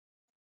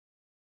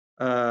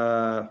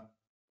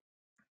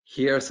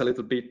 here's a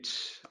little bit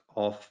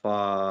of,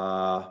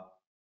 for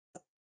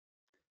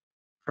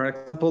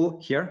example,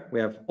 here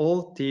we have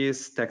all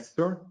this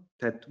texture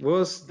that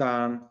was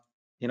done,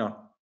 you know,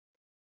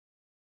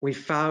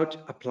 without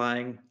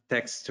applying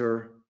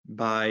texture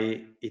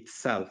by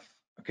itself.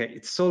 Okay,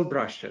 it's all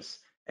brushes,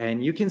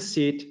 and you can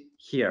see it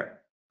here.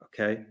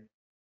 Okay,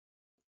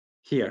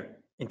 here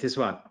in this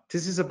one.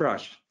 This is a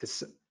brush.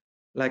 This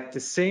like the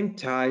same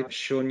type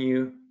shown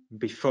you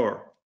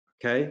before.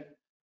 Okay,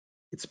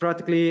 it's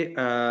practically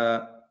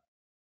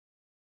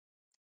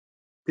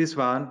this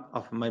one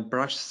of my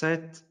brush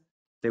set,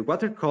 the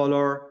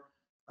watercolor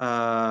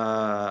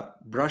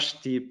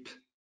brush tip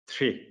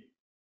 3.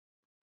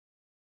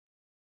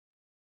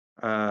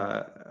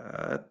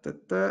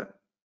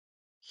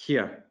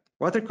 Here,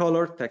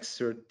 watercolor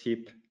texture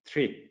tip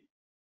 3.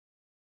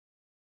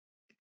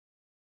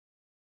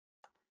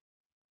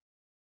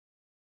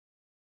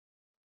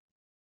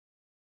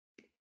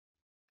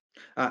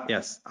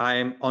 Yes,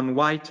 I'm on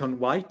white,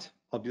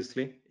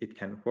 obviously it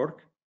can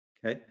work,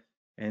 okay?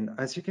 And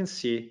as you can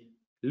see,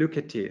 look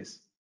at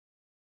this.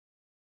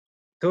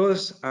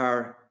 Those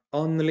are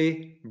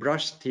only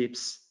brush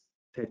tips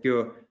that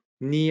go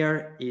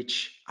near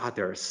each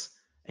others,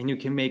 and you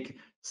can make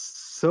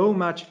so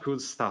much cool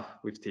stuff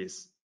with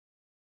this.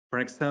 For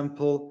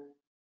example,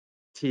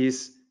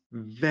 this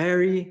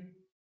very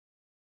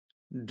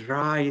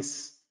dry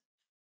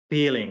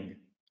feeling,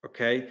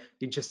 okay?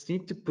 You just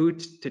need to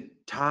put the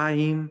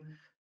time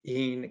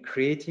in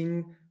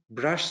creating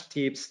brush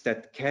tips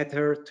that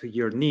cater to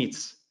your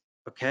needs,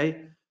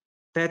 okay?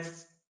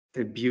 That's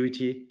the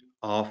beauty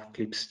of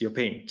Clip Studio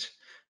Paint.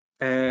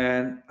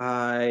 And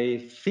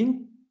I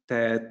think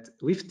that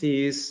with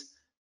this,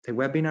 the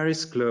webinar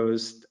is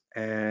closed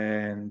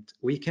and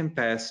we can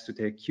pass to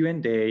the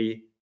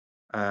Q&A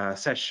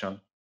session.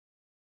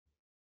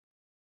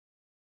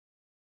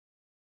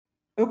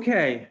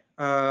 Okay,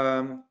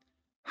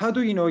 how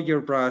do you know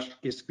your brush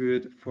is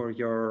good for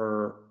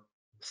your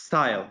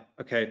style.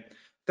 Okay,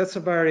 that's a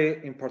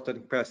very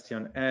important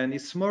question, and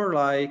it's more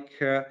like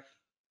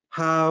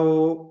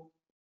how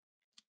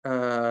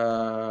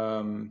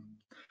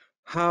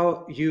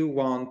you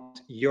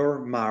want your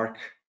mark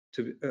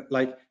to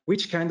like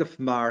which kind of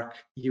mark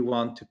you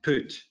want to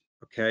put.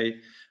 Okay,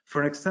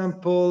 for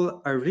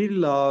example, I really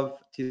love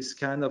this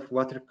kind of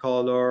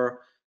watercolor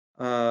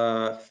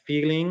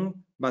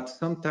feeling, but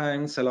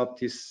sometimes I love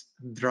this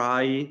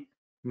dry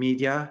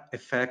media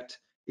effect.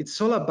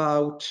 It's all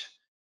about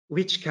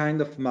which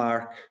kind of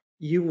mark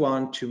you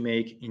want to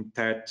make in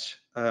that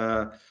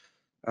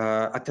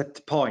at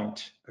that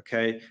point.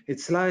 Okay,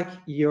 it's like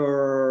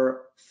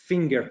your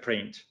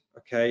fingerprint.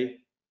 Okay,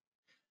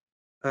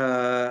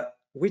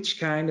 which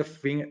kind of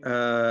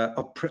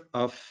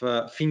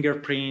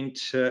fingerprint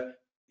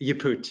you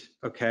put.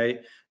 Okay,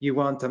 you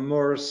want a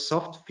more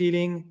soft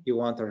feeling, you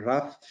want a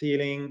rough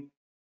feeling.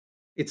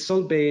 It's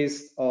all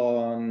based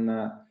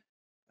on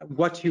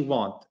what you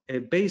want.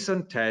 Based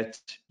on that,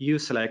 you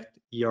select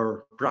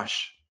your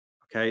brush.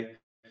 Okay,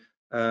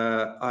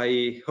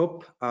 I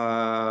hope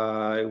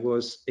I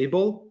was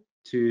able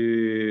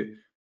to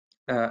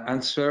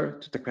answer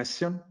to the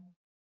question.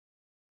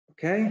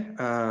 Okay,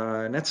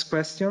 next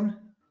question.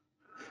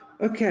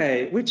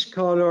 Okay, which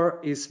color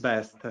is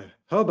best?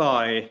 Oh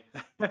boy.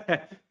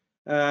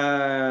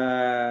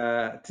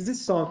 This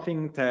is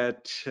something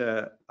that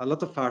a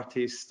lot of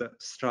artists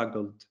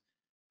struggled.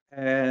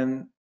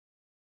 And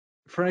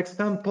for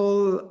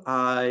example,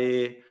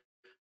 I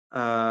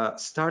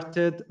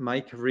started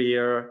my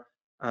career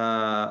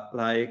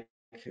like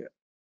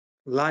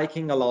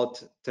liking a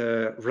lot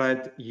the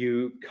red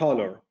hue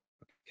color.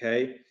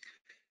 Okay,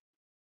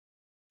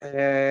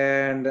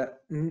 and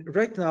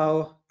right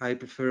now I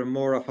prefer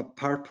more of a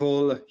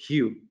purple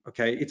hue.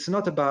 Okay, it's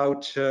not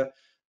about the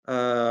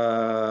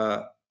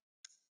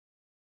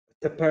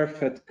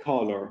perfect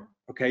color.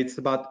 Okay, it's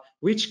about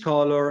which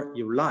color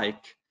you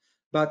like.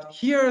 But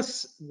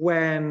here's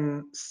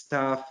when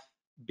stuff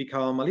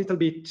become a little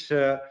bit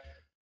there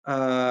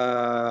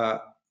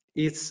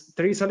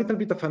is a little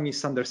bit of a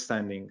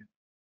misunderstanding.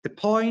 The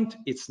point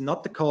is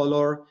not the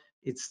color,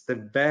 it's the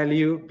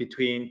value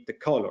between the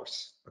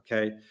colors.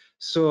 Okay,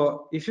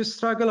 so if you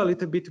struggle a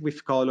little bit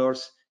with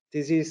colors,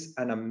 this is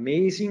an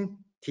amazing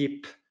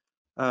tip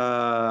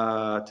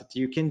that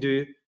you can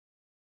do.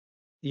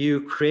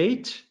 You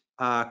create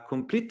a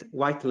complete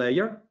white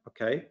layer.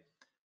 Okay,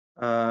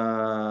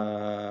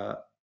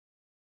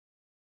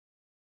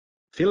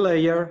 fill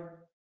layer.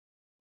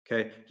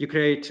 Okay, you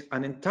create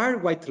an entire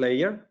white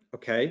layer.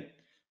 Okay,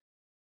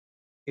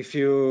 if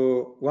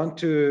you want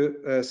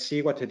to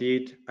see what I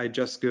did, I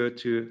just go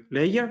to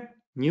layer,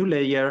 new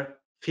layer,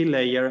 fill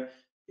layer.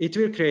 It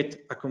will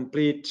create a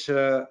complete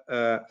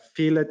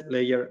filled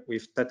layer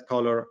with that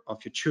color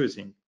of your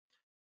choosing.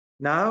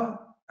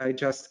 Now I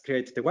just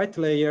create the white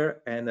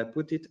layer and I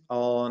put it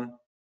on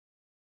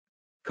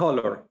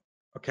color.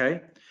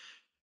 Okay,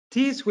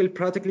 this will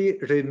practically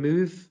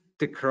remove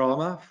the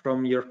chroma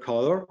from your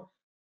color,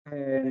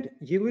 and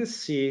you will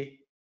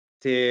see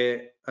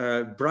the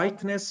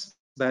brightness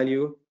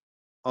value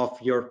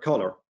of your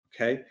color.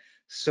 Okay,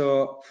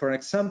 so for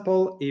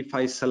example, if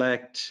I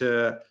select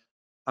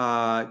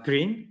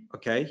green,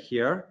 okay,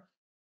 here,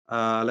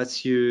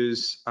 let's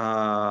use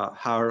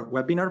our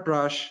webinar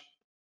brush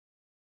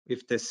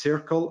with the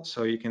circle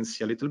so you can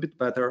see a little bit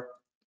better.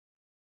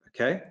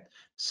 Okay,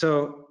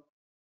 so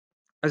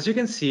as you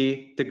can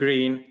see, the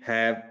green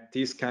have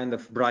this kind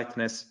of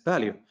brightness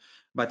value.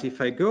 But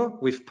if I go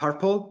with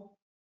purple,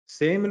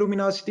 same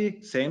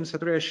luminosity, same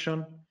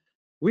saturation,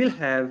 we'll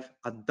have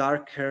a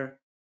darker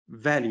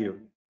value.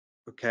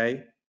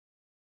 Okay,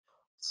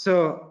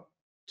 so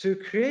to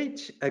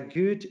create a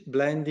good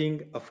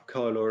blending of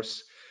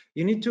colors,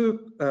 you need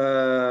to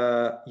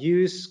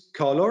use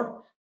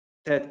color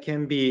that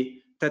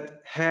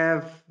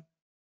have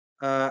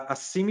a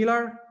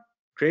similar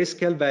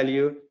grayscale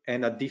value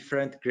and a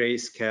different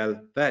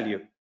grayscale value.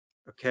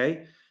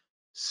 Okay,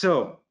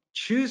 so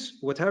choose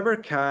whatever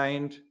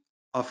kind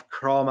of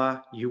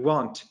chroma you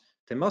want.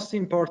 The most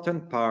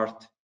important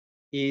part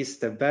is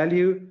the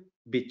value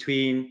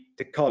between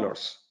the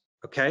colors.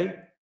 Okay,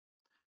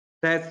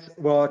 that's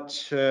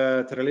what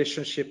the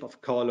relationship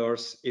of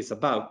colors is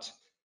about.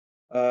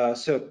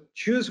 So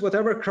choose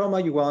whatever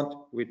chroma you want,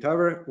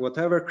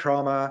 whatever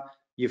chroma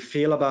you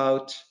feel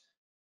about.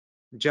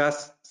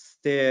 Just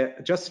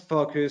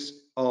focus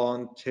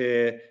on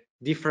the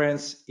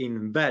difference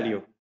in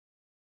value.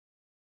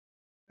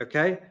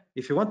 Okay,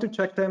 if you want to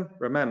check them,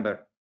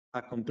 remember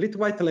a complete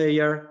white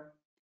layer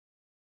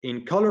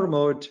in color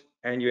mode,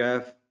 and you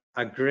have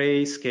a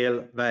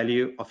grayscale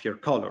value of your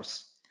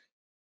colors.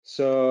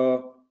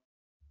 So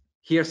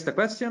here's the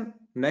question.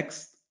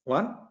 Next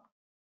one.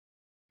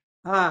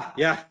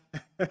 Yeah,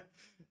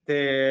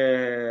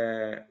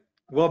 the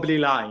wobbly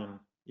line.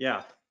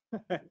 Yeah.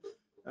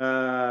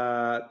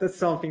 That's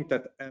something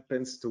that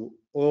happens to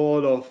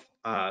all of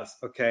us.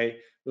 Okay,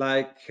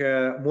 like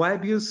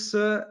Moebius,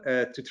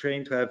 to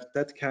train to have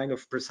that kind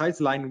of precise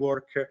line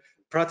work,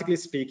 practically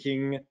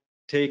speaking,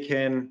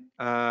 taken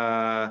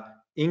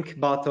ink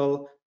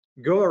bottle,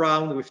 go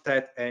around with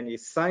that, and he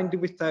signed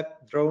with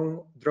that,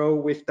 draw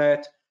with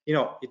that. You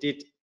know, he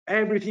did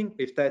everything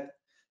with that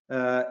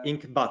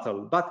ink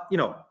bottle. But you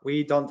know,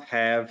 we don't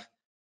have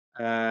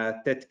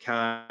that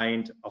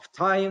kind of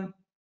time,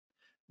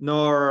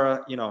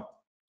 nor you know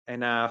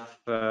enough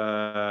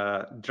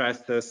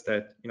dresses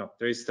that you know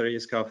there is the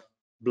risk of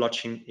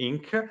blotching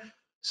ink.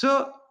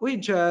 So we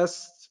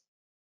just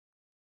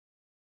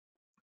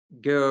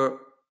go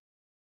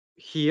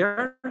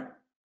here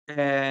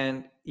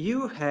and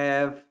you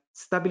have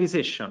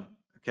stabilization.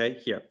 Okay,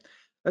 here,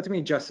 let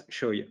me just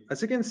show you.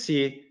 As you can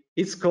see,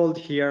 it's called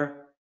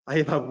here, I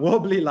have a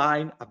wobbly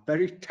line, a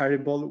very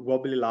terrible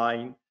wobbly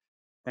line,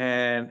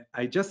 and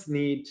I just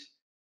need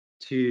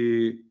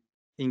to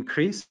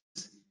increase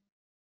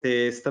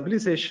the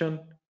stabilization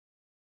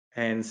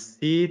and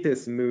see the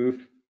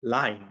smooth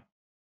line.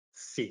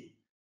 See,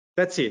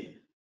 that's it.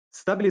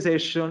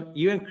 Stabilization,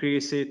 you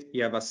increase it,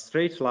 you have a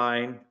straight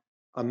line,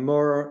 a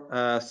more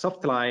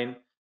soft line,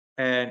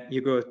 and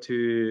you go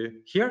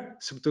to here,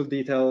 subtle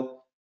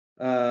detail,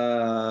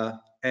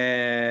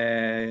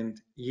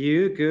 and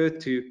you go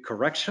to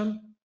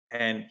correction,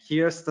 and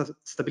here's the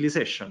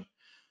stabilization.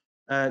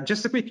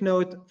 Just a quick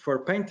note,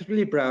 for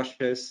painterly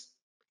brushes,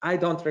 I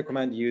don't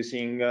recommend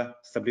using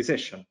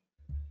stabilization.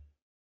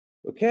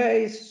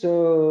 Okay,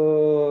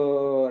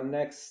 so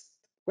next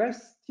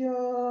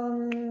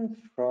question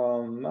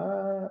from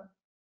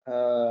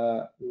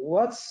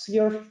what's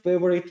your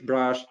favorite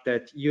brush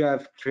that you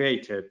have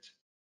created?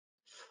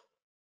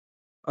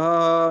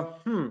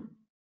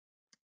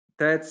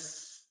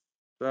 That's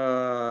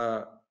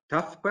a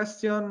tough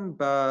question,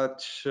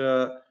 but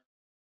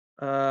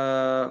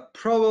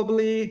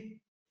probably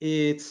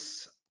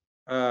it's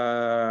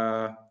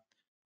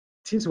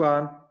this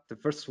one, the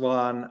first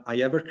one I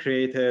ever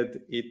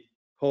created. It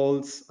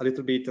holds a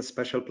little bit a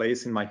special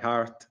place in my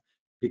heart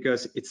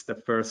because it's the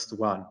first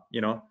one,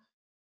 you know.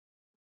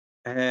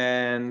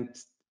 And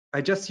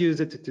I just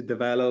use it to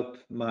develop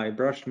my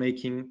brush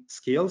making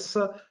skills,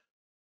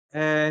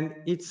 and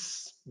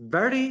it's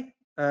very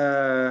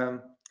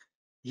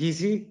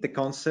easy, the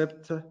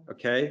concept.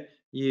 Okay,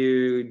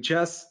 you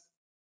just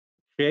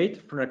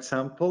create, for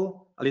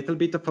example, a little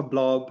bit of a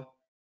blob,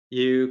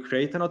 you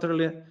create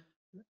another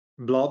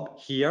blob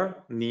here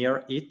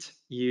near it,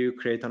 you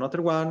create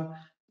another one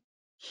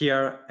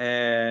here,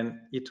 and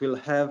it will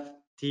have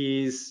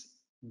this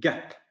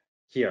gap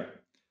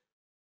here.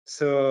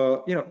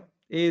 So you know,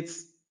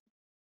 it's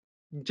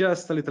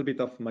just a little bit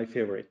of my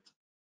favorite.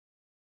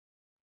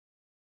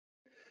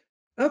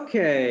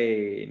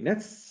 Okay,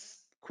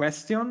 next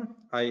question.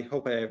 I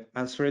hope I have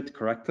answered it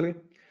correctly.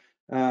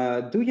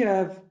 Do you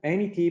have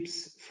any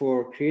tips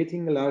for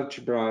creating a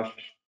large brush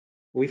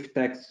with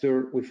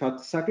texture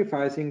without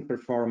sacrificing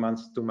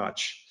performance too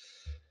much?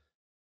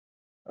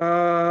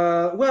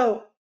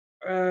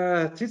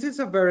 This is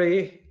a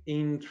very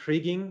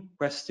intriguing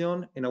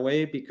question in a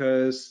way,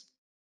 because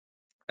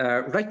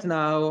right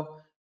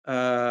now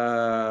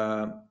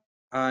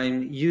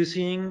I'm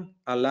using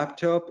a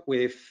laptop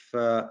with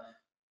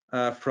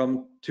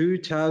from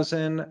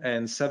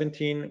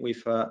 2017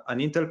 with an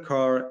Intel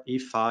Core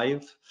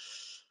i5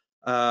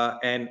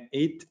 and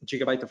 8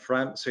 GB of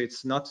RAM, so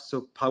it's not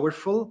so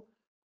powerful,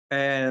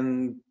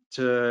 and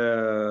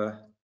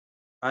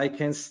I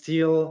can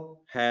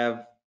still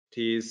have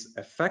this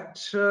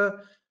effect,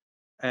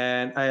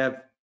 and I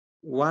have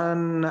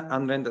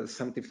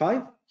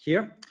 175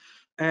 here.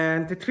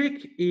 And the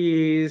trick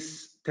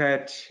is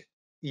that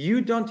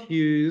you don't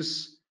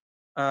use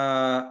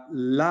a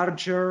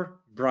larger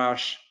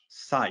brush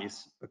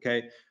size,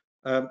 okay?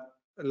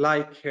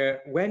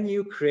 When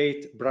you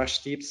create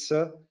brush tips,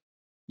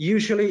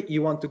 usually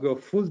you want to go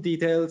full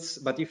details,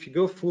 but if you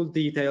go full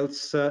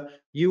details,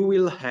 you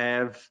will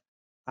have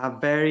a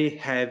very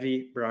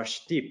heavy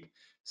brush tip.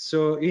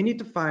 So you need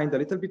to find a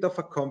little bit of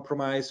a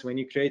compromise when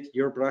you create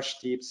your brush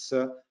tips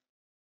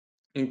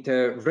in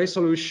the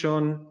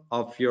resolution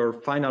of your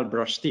final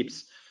brush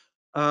tips.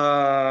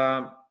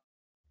 For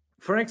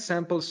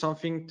example,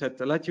 something that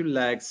let you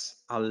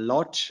lags a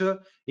lot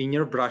in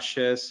your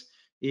brushes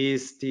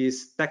is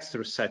this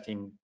texture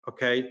setting,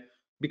 okay?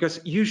 Because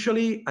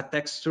usually a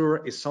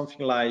texture is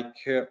something like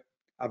a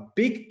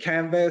big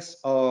canvas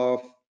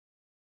of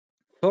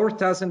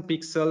 4,000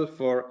 pixels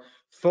for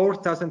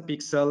 4,000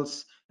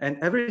 pixels, and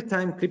every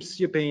time Clips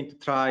You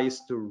Paint tries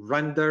to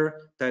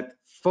render that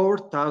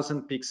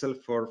 4,000 pixel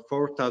for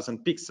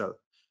 4,000 pixel.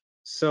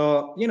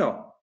 So, you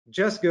know,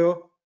 just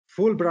go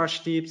full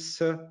brush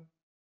tips,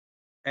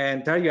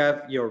 and there you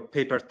have your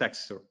paper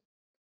texture.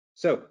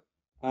 So,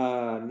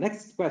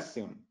 next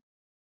question.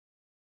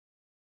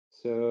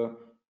 So,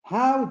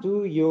 how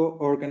do you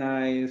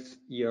organize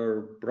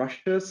your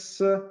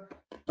brushes?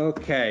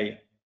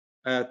 Okay,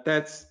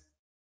 that's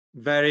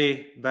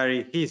very,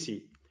 very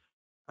easy.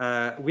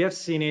 We have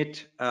seen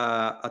it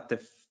at the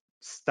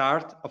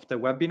start of the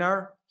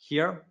webinar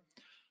here.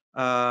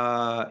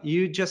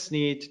 You just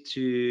need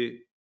to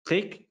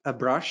take a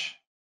brush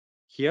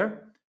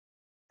here,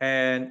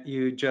 and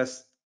you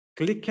just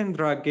click and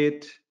drag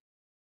it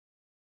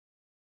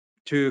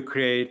to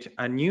create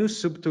a new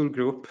subtool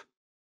group.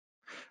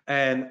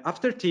 And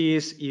after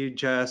this, you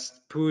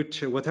just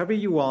put whatever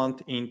you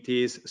want in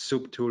this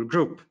subtool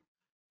group.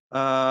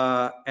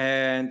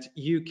 And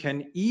you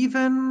can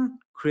even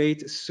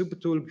create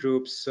subtool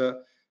groups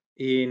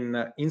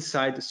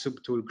inside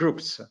subtool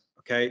groups,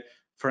 okay?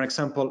 For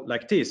example,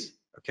 like this,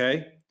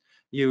 okay?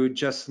 You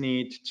just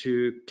need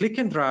to click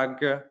and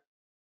drag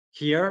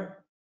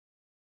here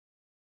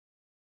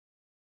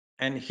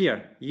and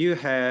here. You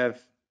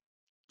have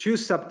two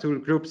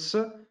subtool groups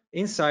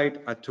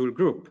inside a tool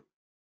group.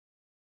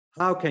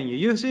 How can you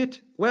use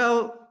it?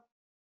 Well,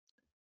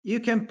 you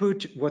can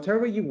put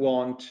whatever you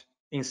want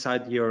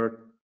inside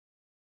your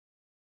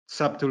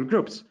subtool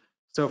groups.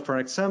 So for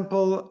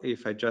example,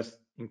 if I just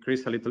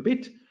increase a little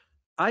bit,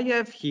 I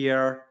have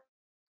here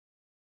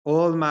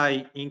all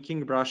my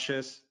inking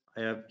brushes.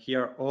 I have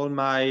here all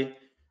my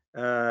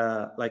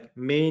like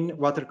main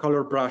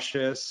watercolor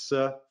brushes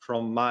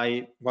from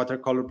my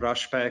watercolor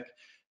brush pack.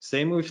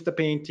 Same with the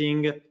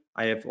painting.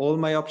 I have all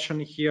my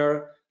options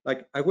here.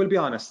 Like, I will be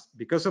honest,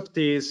 because of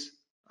this,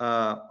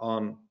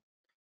 on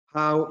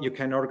how you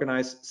can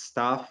organize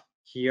stuff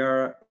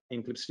here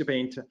in Clip Studio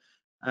Paint,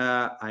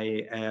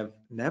 I have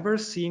never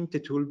seen the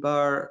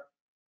toolbar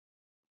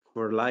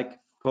for like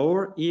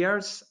 4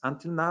 years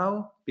until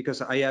now,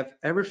 because I have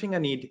everything I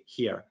need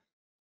here.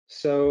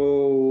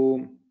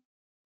 So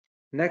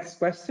next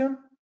question.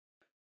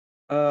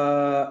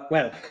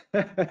 Well,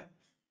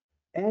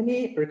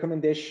 any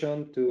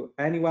recommendation to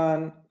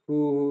anyone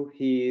who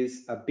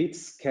is a bit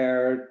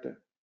scared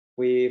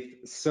with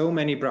so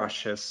many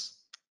brushes?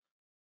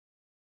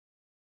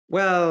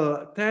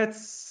 Well,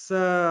 that's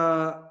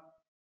a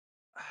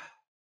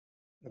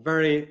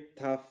very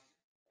tough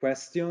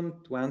question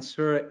to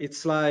answer.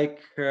 It's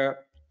like,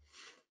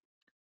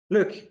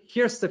 look,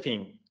 here's the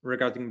thing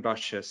regarding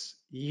brushes.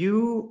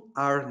 You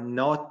are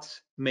not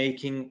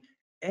making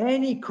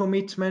any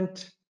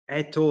commitment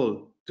at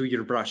all to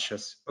your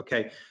brushes,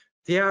 okay?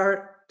 They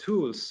are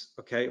tools,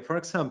 okay? For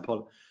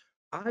example,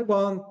 I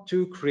want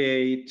to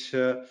create,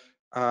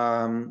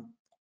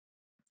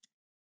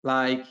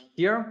 like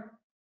here,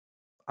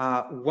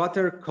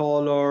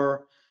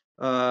 watercolor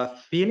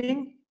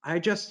filling. I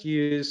just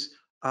use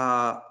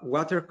a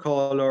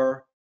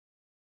watercolor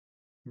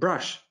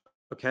brush,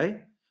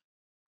 okay?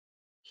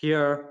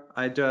 Here,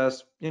 I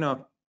just,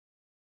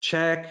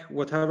 check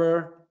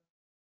whatever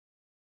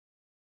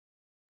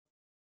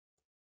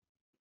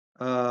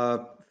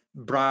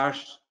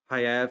brush I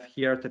have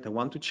here that I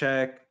want to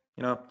check,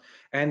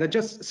 and I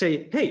just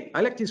say, hey,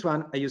 I like this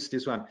one, I use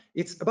this one.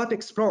 It's about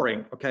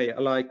exploring, okay?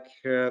 Like,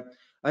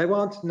 I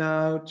want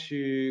now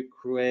to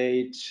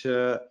create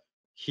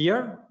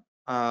here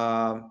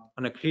an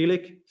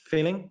acrylic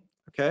filling,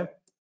 okay?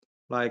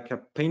 Like a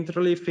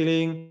painterly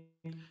filling.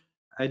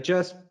 I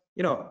just,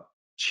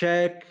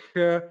 check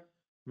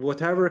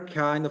whatever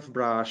kind of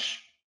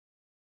brush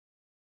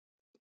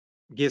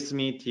gives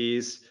me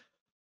this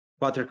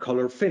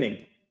watercolor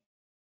filling.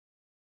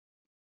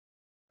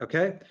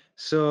 Okay,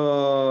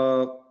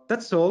 so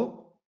that's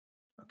all.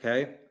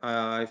 Okay,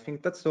 I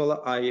think that's all.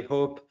 I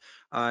hope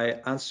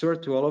I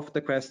answered to all of the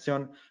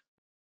question.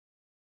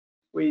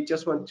 We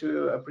just want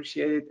to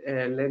appreciate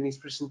Lenny's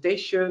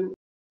presentation.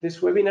 This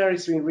webinar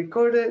is being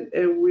recorded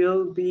and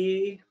will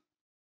be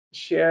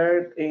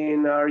shared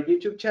in our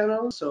YouTube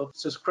channel. So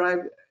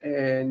subscribe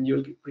and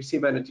you'll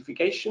receive a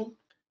notification.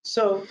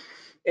 So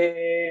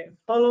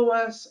follow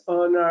us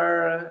on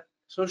our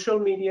social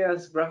media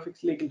as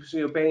Graphics League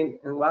Studio Paint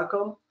and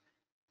Wacom.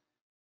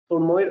 For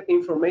more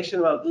information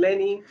about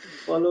Lenny,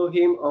 follow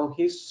him on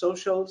his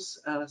socials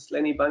as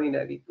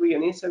Lennybunny93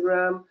 on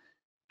Instagram,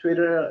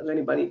 Twitter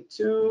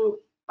Lennybunny2,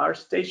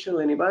 Artstation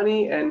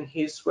Lennybunny, and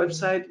his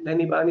website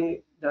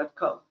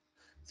lennybunny.com.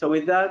 So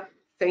with that,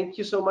 thank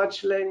you so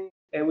much, Lenny,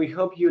 and we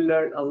hope you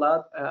learned a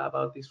lot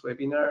about this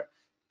webinar.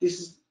 This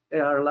is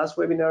our last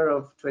webinar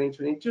of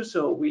 2022,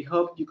 so we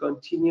hope you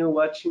continue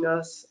watching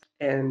us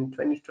in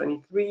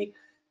 2023,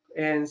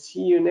 and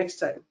see you next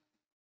time.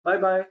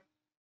 Bye-bye.